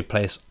certainly a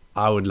place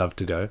I would love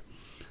to go.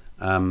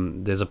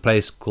 There's a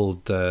place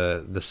called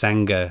the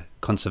Sanga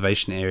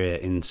Conservation Area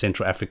in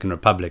Central African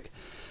Republic,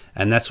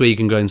 and that's where you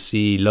can go and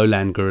see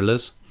lowland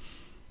gorillas,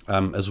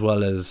 as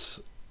well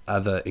as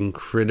other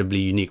incredibly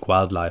unique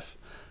wildlife.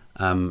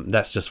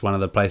 That's just one of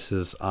the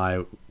places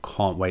I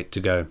can't wait to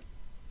go.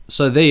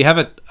 So there you have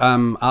it,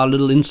 our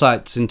little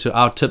insights into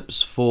our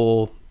tips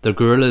for the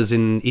gorillas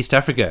in East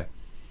Africa.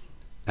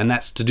 And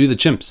that's to do the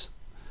chimps.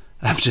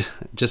 I'm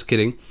just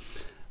kidding.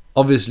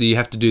 Obviously, you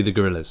have to do the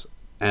gorillas,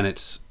 and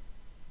it's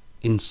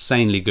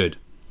insanely good.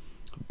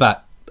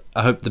 But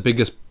I hope the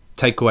biggest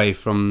takeaway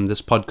from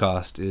this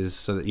podcast is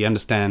so that you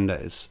understand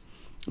that it's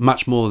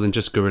much more than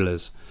just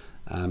gorillas.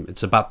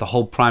 It's about the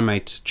whole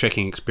primate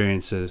trekking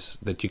experiences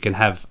that you can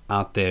have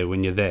out there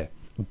when you're there.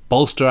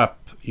 Bolster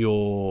up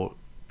your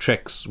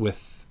treks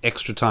with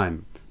extra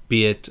time,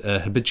 be it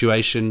a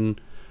habituation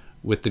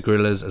with the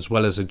gorillas as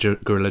well as a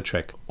gorilla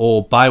trek,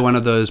 or buy one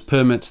of those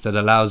permits that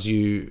allows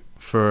you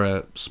for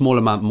a small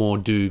amount more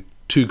do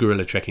 2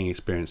 gorilla trekking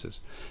experiences,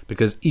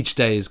 because each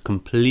day is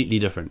completely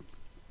different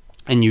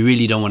and you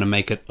really don't want to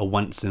make it a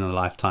once in a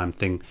lifetime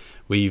thing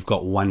where you've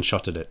got one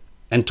shot at it.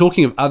 And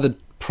talking of other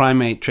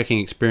primate trekking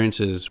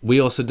experiences, we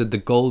also did the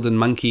golden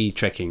monkey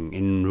trekking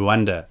in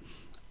Rwanda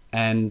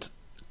and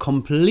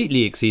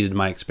completely exceeded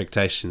my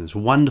expectations.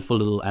 Wonderful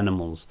little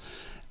animals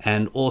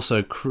and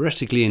also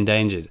critically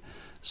endangered.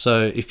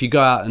 So if you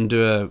go out and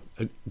do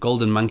a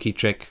golden monkey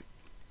trek,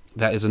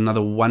 that is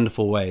another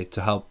wonderful way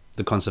to help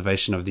the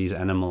conservation of these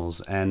animals.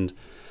 And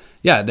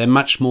yeah, they're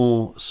much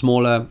more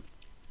smaller,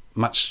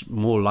 much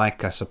more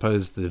like, I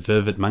suppose, the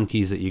vervet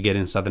monkeys that you get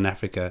in Southern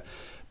Africa,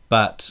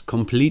 but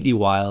completely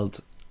wild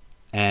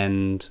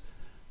and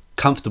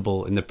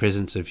comfortable in the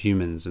presence of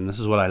humans. And this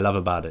is what I love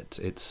about it.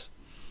 It's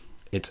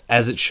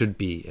as it should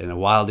be, and a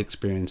wild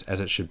experience as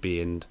it should be.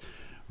 And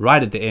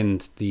right at the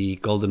end, the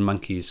golden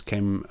monkeys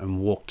came and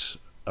walked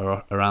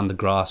around the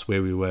grass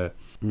where we were,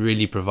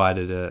 really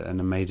provided an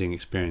amazing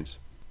experience.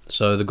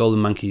 So the golden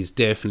monkey is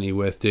definitely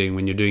worth doing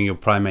when you're doing your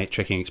primate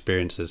trekking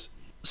experiences.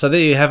 So there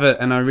you have it,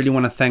 and I really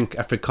want to thank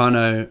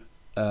Africano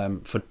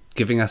for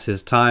giving us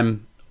his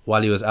time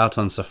while he was out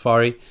on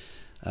safari.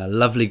 A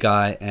lovely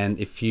guy, and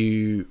if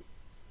you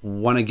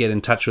want to get in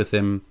touch with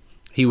him,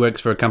 he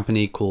works for a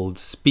company called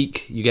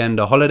Speak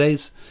Uganda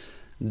Holidays.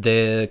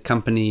 Their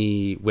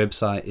company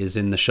website is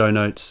in the show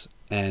notes,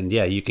 and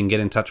yeah, you can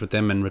get in touch with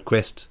them and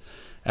request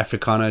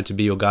Africano to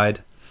be your guide.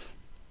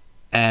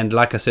 And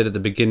like I said at the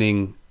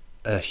beginning,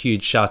 a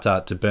huge shout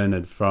out to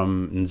Bernard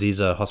from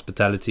Nziza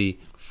Hospitality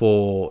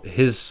for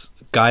his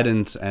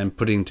guidance and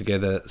putting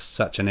together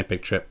such an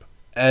epic trip.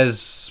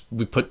 As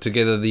we put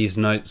together these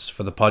notes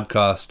for the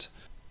podcast,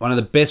 one of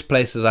the best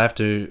places I have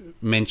to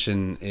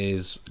mention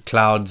is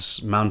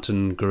Clouds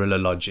Mountain Gorilla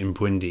Lodge in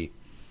Bwindi.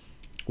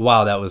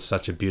 Wow, that was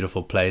such a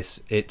beautiful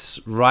place.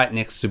 It's right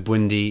next to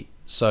Bwindi,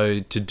 so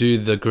to do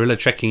the gorilla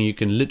trekking, you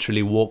can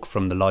literally walk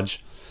from the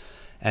lodge.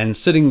 And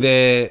sitting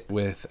there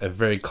with a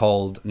very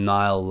cold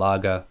Nile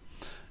lager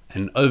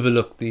and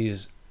overlook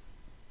these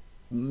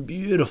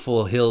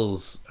beautiful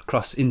hills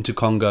across into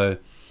Congo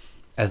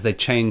as they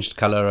changed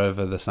color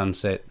over the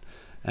sunset.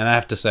 And I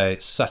have to say,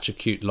 such a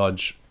cute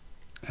lodge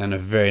and a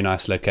very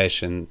nice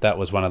location. That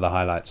was one of the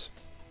highlights.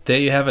 There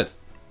you have it.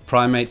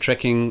 Primate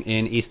trekking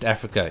in East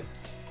Africa.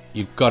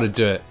 You've got to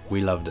do it.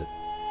 We loved it.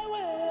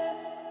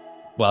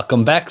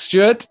 Welcome back,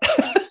 Stuart.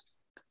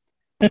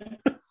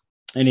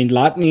 An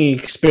enlightening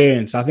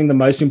experience. I think the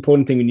most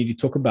important thing we need to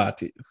talk about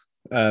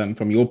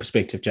from your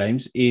perspective,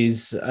 James,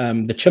 is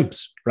the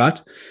chimps, right?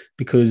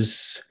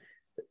 Because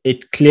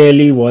it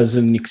clearly was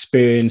an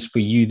experience for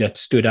you that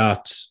stood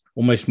out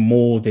almost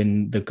more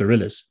than the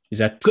gorillas. Is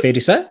that fair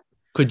to say?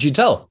 Could you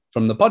tell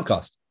from the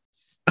podcast?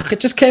 It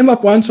just came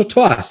up once or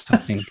twice, I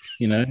think.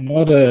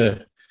 Not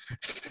a...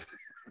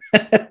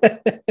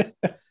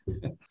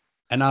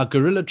 And our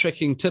gorilla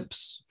trekking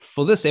tips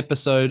for this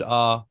episode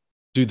are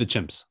do the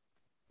chimps.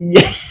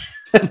 Yeah.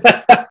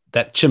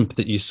 That chimp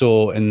that you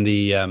saw in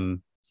the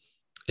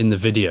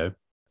video,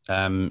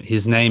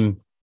 his name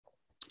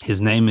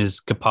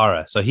is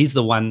Kapara. So he's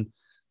the one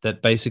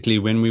that basically,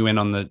 when we went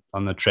on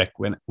the trek,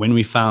 when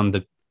we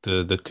found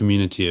the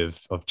community of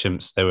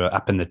chimps, they were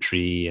up in the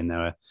tree and they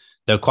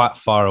were quite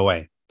far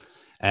away.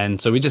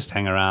 And so we just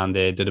hang around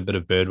there, did a bit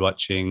of bird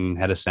watching,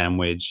 had a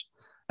sandwich,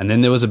 and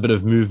then there was a bit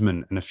of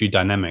movement and a few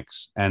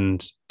dynamics.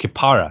 And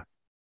Kipara,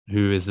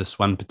 who is this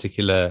one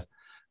particular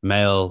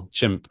male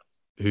chimp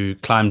who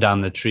climbed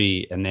down the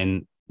tree and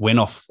then went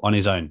off on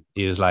his own.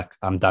 He was like,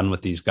 I'm done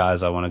with these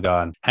guys. I want to go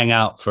and hang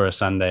out for a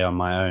Sunday on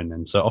my own.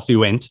 And so off he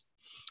went.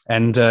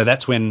 And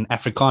that's when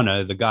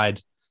Africano, the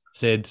guide,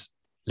 said,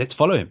 let's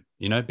follow him,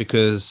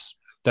 because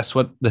that's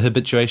what the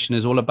habituation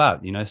is all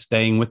about,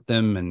 staying with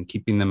them and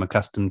keeping them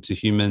accustomed to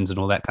humans and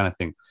all that kind of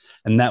thing.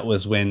 And that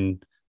was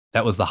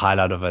the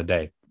highlight of our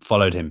day.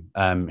 followed him.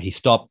 He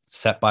stopped,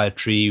 sat by a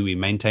tree. We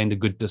maintained a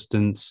good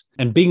distance.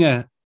 And being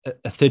a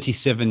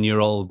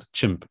 37-year-old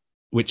chimp,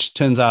 which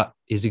turns out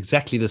is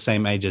exactly the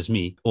same age as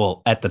me,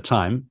 or at the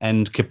time,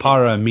 and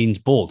Kipara means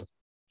bald.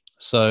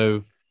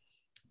 So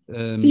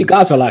you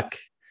guys are like,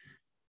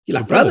 you're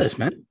like brothers,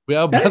 man. We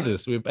are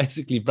brothers. We're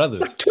basically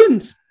brothers. Like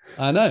twins.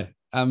 I know.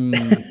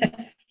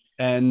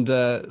 And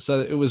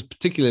so it was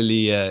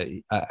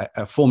particularly,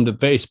 I formed a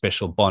very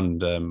special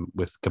bond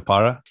with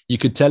Kipara. You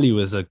could tell he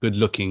was a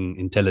good-looking,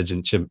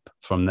 intelligent chimp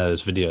from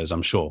those videos,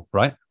 I'm sure,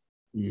 right?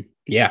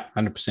 Yeah,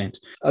 100%.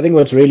 I think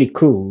what's really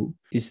cool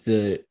is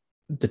the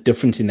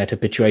difference in that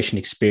habituation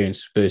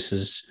experience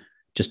versus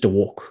just a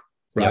walk,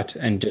 right?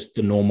 Yeah. And just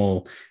the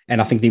normal,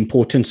 and I think the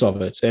importance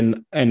of it.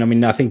 And I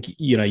mean, I think,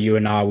 you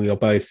and I,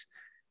 we're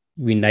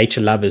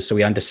nature lovers, so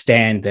we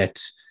understand that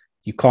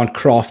you can't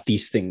craft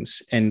these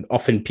things, and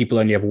often people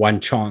only have one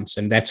chance,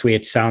 and that's where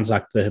it sounds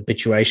like the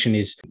habituation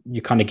is.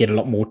 You kind of get a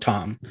lot more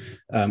time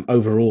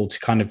overall to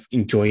kind of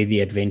enjoy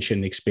the adventure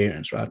and the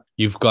experience, right?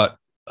 You've got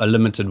a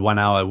limited 1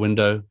 hour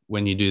window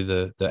when you do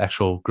the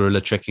actual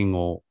gorilla trekking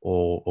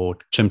or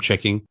chimp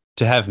trekking.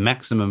 To have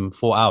maximum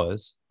 4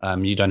 hours,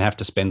 you don't have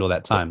to spend all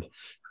that time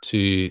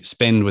to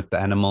spend with the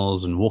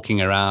animals and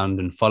walking around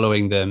and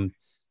following them.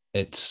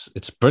 It's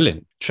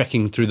brilliant,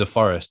 trekking through the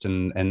forest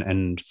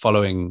and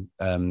following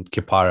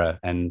Kipara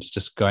and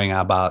just going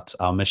about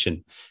our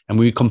mission. And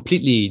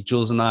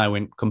Jules and I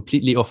went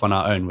completely off on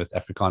our own with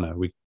Africano.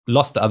 We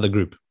lost the other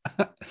group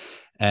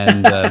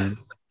and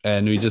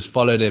we just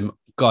followed him.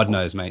 God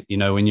knows, mate,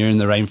 when you're in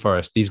the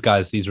rainforest,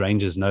 these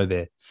rangers know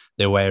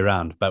their way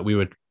around, but we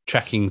were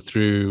tracking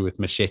through with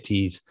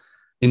machetes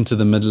into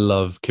the middle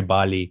of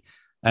Kibali.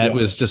 And it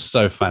was just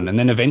so fun. And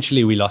then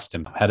eventually we lost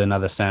him, had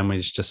another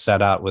sandwich, just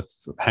hang out with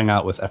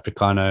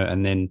Africano,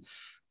 and then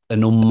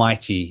an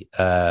almighty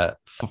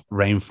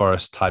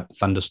rainforest type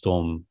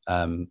thunderstorm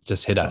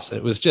just hit us.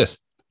 It was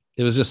just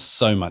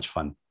so much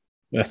fun.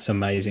 That's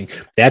amazing.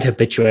 That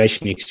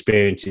habituation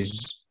experience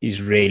is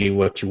really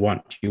what you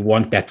want. You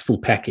want that full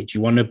package.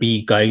 You want to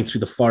be going through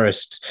the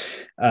forest,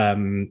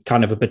 kind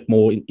of a bit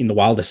more in the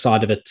wilder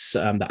side of it,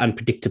 the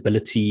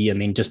unpredictability,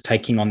 and then just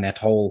taking on that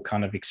whole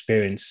kind of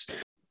experience.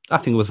 I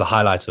think it was the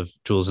highlight of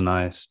Jules and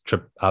I's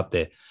trip out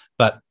there.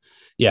 But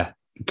yeah,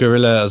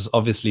 gorilla is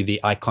obviously the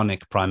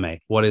iconic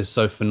primate. What is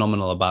so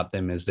phenomenal about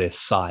them is their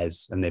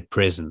size and their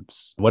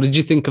presence. What did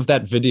you think of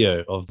that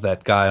video of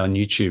that guy on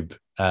YouTube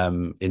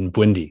in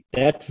Bwindi?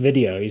 That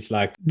video is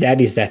like,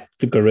 the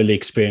gorilla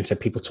experience that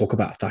people talk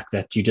about, like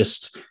that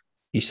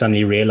you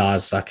suddenly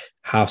realize like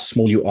how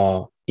small you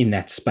are in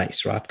that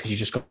space, right? Because you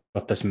just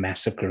got this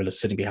massive gorilla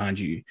sitting behind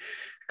you,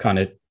 kind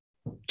of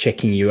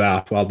checking you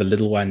out while the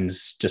little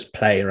ones just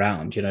play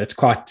around. It's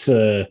quite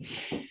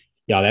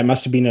that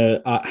must have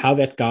been how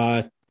that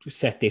guy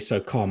sat there so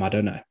calm. I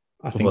don't know.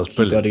 I think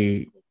you got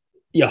to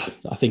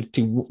I think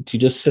to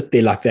just sit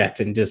there like that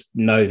and just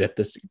know that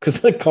this, because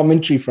the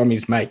commentary from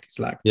his mate is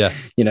like,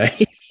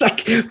 he's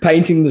like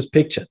painting this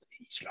picture.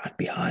 He's right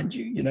behind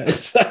you.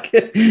 It's like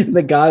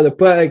the guy, the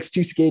poor eg's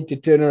too scared to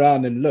turn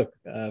around and look.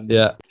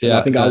 I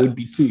think I would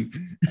be too.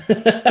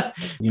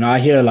 I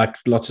hear like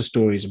lots of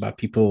stories about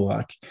people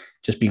like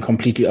just being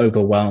completely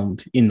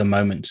overwhelmed in the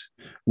moment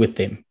with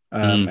them.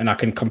 And I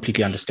can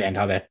completely understand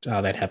how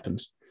that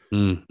happens.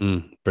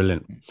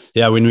 Brilliant.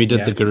 Yeah. When we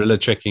did the gorilla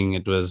trekking,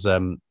 it was,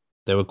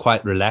 they were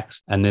quite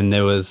relaxed. And then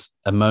there was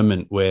a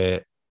moment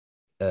where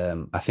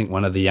I think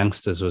one of the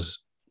youngsters was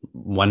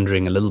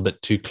wandering a little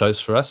bit too close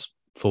for us,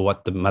 for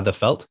what the mother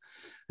felt.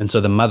 And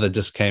so the mother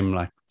just came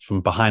like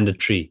from behind a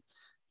tree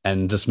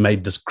and just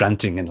made this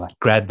grunting and like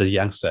grabbed the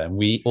youngster, and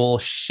we all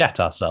shat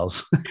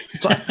ourselves.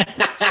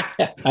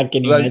 I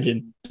can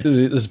imagine.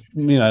 This,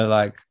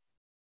 like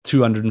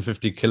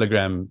 250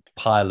 kilogram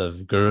pile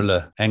of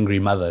gorilla angry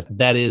mother.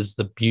 That is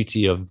the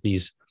beauty of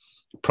these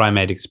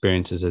primate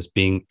experiences, as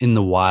being in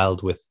the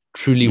wild with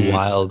truly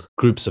wild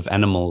groups of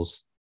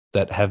animals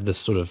that have this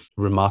sort of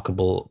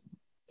remarkable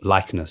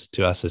likeness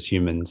to us as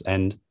humans,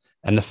 and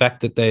the fact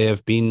that they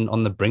have been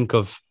on the brink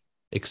of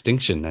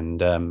extinction.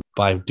 And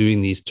by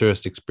doing these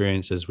tourist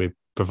experiences, we're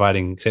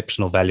providing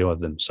exceptional value of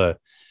them. So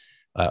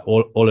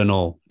all in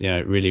all,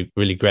 really,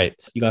 really great.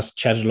 You guys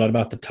chatted a lot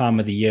about the time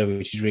of the year,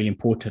 which is really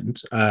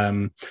important.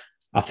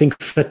 I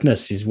think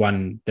fitness is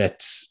one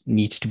that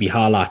needs to be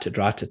highlighted,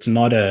 right? It's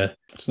not a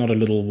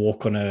little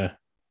walk on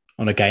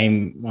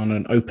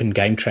an open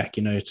game track.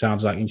 It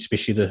sounds like,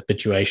 especially the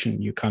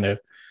habituation,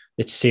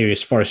 it's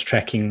serious forest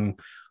tracking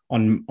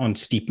on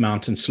steep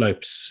mountain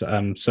slopes.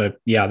 So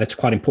yeah, that's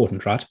quite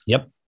important, right?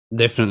 Yep,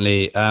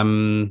 definitely.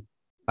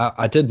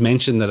 I did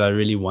mention that I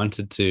really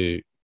wanted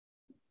to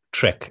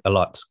trek a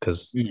lot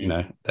because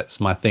that's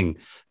my thing,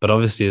 but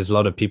obviously there's a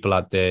lot of people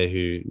out there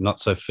who not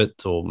so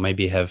fit, or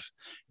maybe have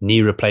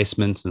knee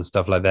replacements and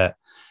stuff like that.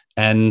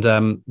 And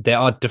there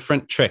are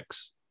different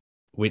treks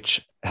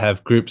which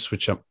have groups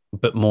which are a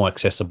bit more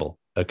accessible.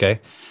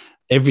 Okay,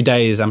 every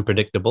day is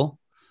unpredictable,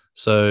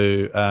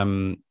 so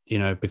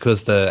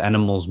because the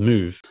animals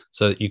move,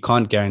 so you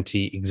can't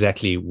guarantee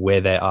exactly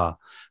where they are.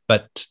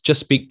 But just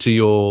speak to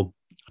your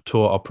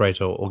tour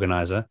operator or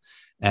organizer.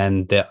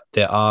 And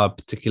there are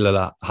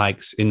particular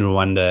hikes in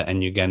Rwanda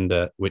and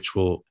Uganda which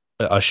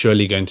are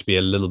surely going to be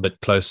a little bit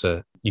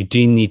closer. You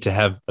do need to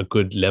have a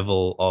good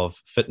level of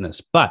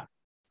fitness. But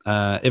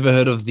ever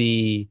heard of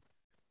the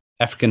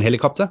African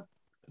helicopter?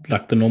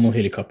 Like the normal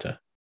helicopter?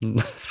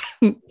 No,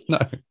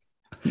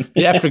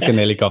 the African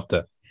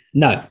helicopter.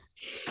 No.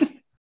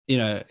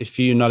 If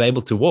you're not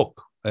able to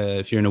walk,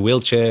 if you're in a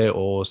wheelchair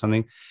or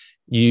something,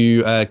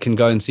 you can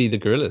go and see the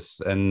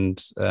gorillas,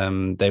 and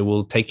they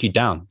will take you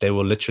down. They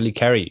will literally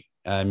carry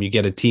you. You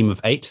get a team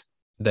of 8.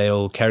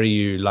 They'll carry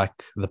you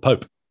like the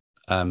Pope,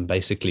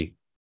 basically,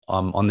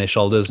 on their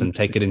shoulders, and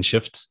take it in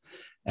shifts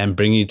and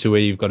bring you to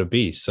where you've got to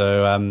be.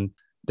 So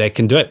they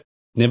can do it.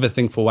 Never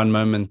think for one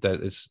moment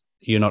that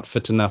you're not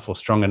fit enough or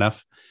strong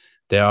enough.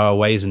 There are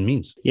ways and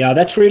means. Yeah,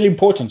 that's really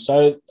important.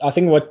 So I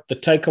think what the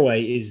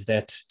takeaway is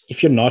that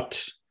if you're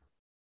not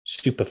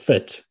super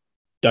fit,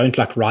 don't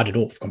write it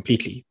off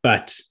completely,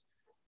 but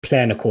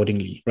plan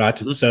accordingly, right?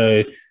 Mm-hmm.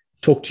 So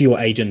talk to your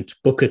agent,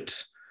 book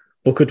it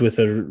with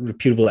a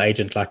reputable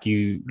agent like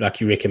you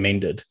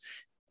recommended,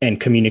 and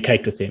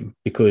communicate with them,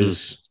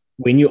 because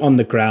when you're on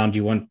the ground,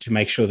 you want to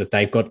make sure that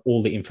they've got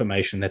all the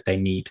information that they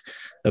need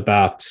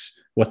about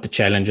what the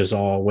challenges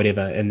are,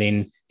 whatever. And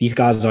then these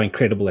guys are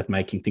incredible at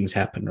making things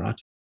happen,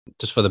 right?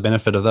 Just for the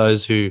benefit of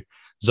those who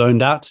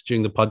zoned out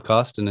during the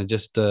podcast and are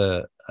just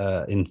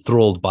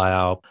enthralled by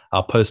our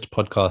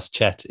post-podcast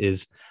chat,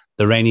 is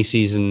the rainy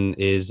season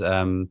is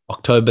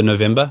October,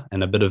 November,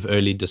 and a bit of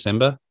early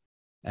December,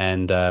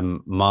 and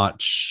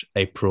March,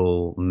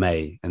 April,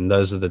 May. And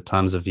those are the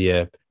times of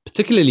year,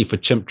 particularly for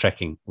chimp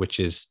trekking, which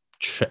is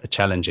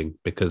challenging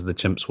because the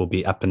chimps will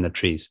be up in the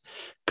trees.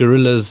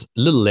 Gorillas,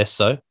 a little less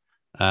so,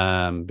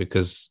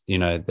 because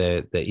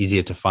they're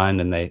easier to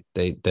find and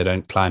they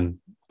don't climb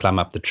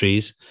up the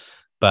trees.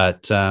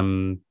 But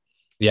and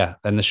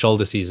the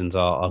shoulder seasons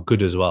are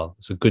good as well.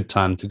 It's a good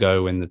time to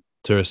go when the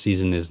tourist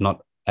season is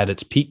not at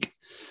its peak,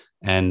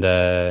 and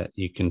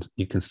you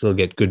can still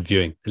get good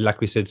viewing.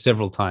 Like we said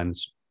several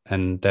times,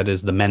 and that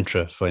is the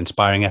mantra for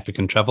Inspiring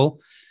African Travel,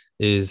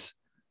 is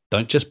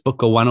don't just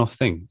book a one-off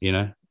thing.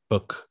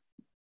 Book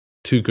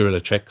 2 gorilla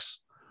treks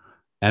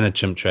and a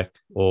chimp trek,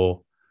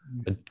 or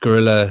a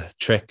gorilla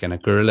trek and a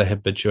gorilla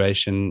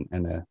habituation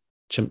and a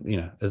chimp.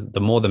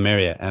 The more the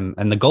merrier.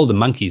 And the golden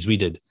monkeys we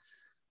did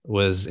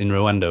was in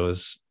Rwanda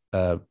was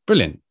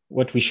brilliant.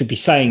 What we should be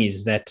saying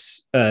is that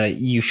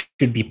you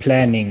should be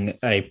planning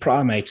a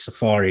primate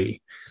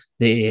safari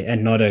there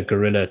and not a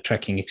gorilla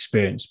trekking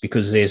experience,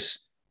 because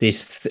there's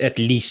at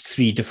least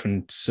 3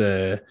 different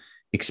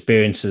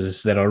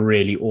experiences that are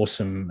really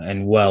awesome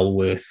and well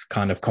worth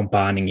kind of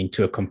combining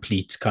into a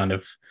complete kind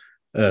of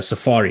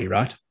safari,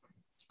 right?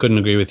 Couldn't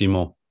agree with you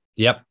more.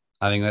 Yep.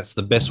 I think that's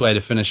the best way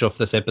to finish off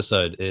this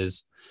episode,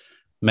 is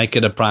make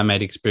it a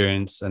primate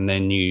experience, and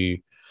then you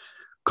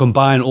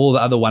combine all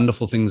the other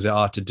wonderful things there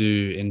are to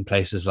do in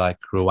places like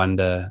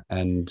Rwanda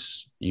and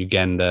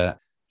Uganda.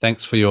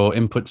 Thanks for your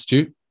input,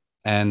 Stu.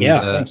 And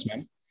thanks,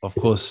 man. Of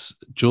course,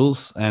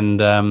 Jules.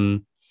 And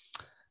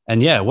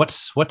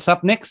what's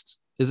up next?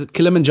 Is it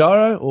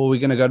Kilimanjaro, or are we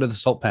going to go to the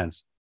salt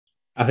pans?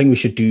 I think we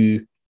should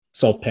do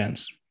salt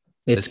pans.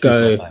 Let's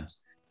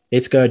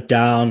go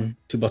down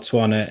to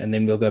Botswana, and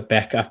then we'll go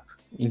back up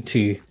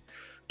into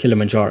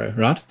Kilimanjaro,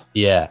 right?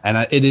 Yeah,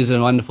 and it is a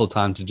wonderful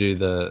time to do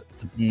the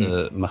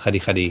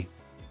Makgadikgadi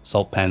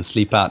salt pan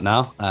sleep out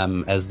now,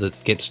 as it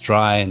gets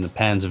dry and the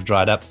pans have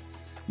dried up.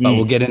 But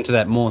we'll get into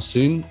that more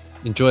soon.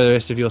 Enjoy the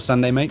rest of your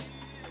Sunday, mate.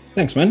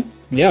 Thanks, man.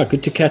 Yeah,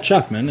 good to catch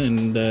up, man,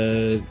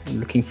 and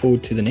looking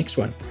forward to the next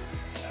one.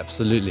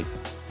 Absolutely.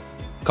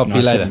 Copy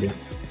you later.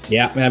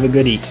 Yeah, have a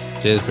goodie.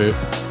 Cheers, bro.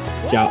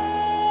 Ciao.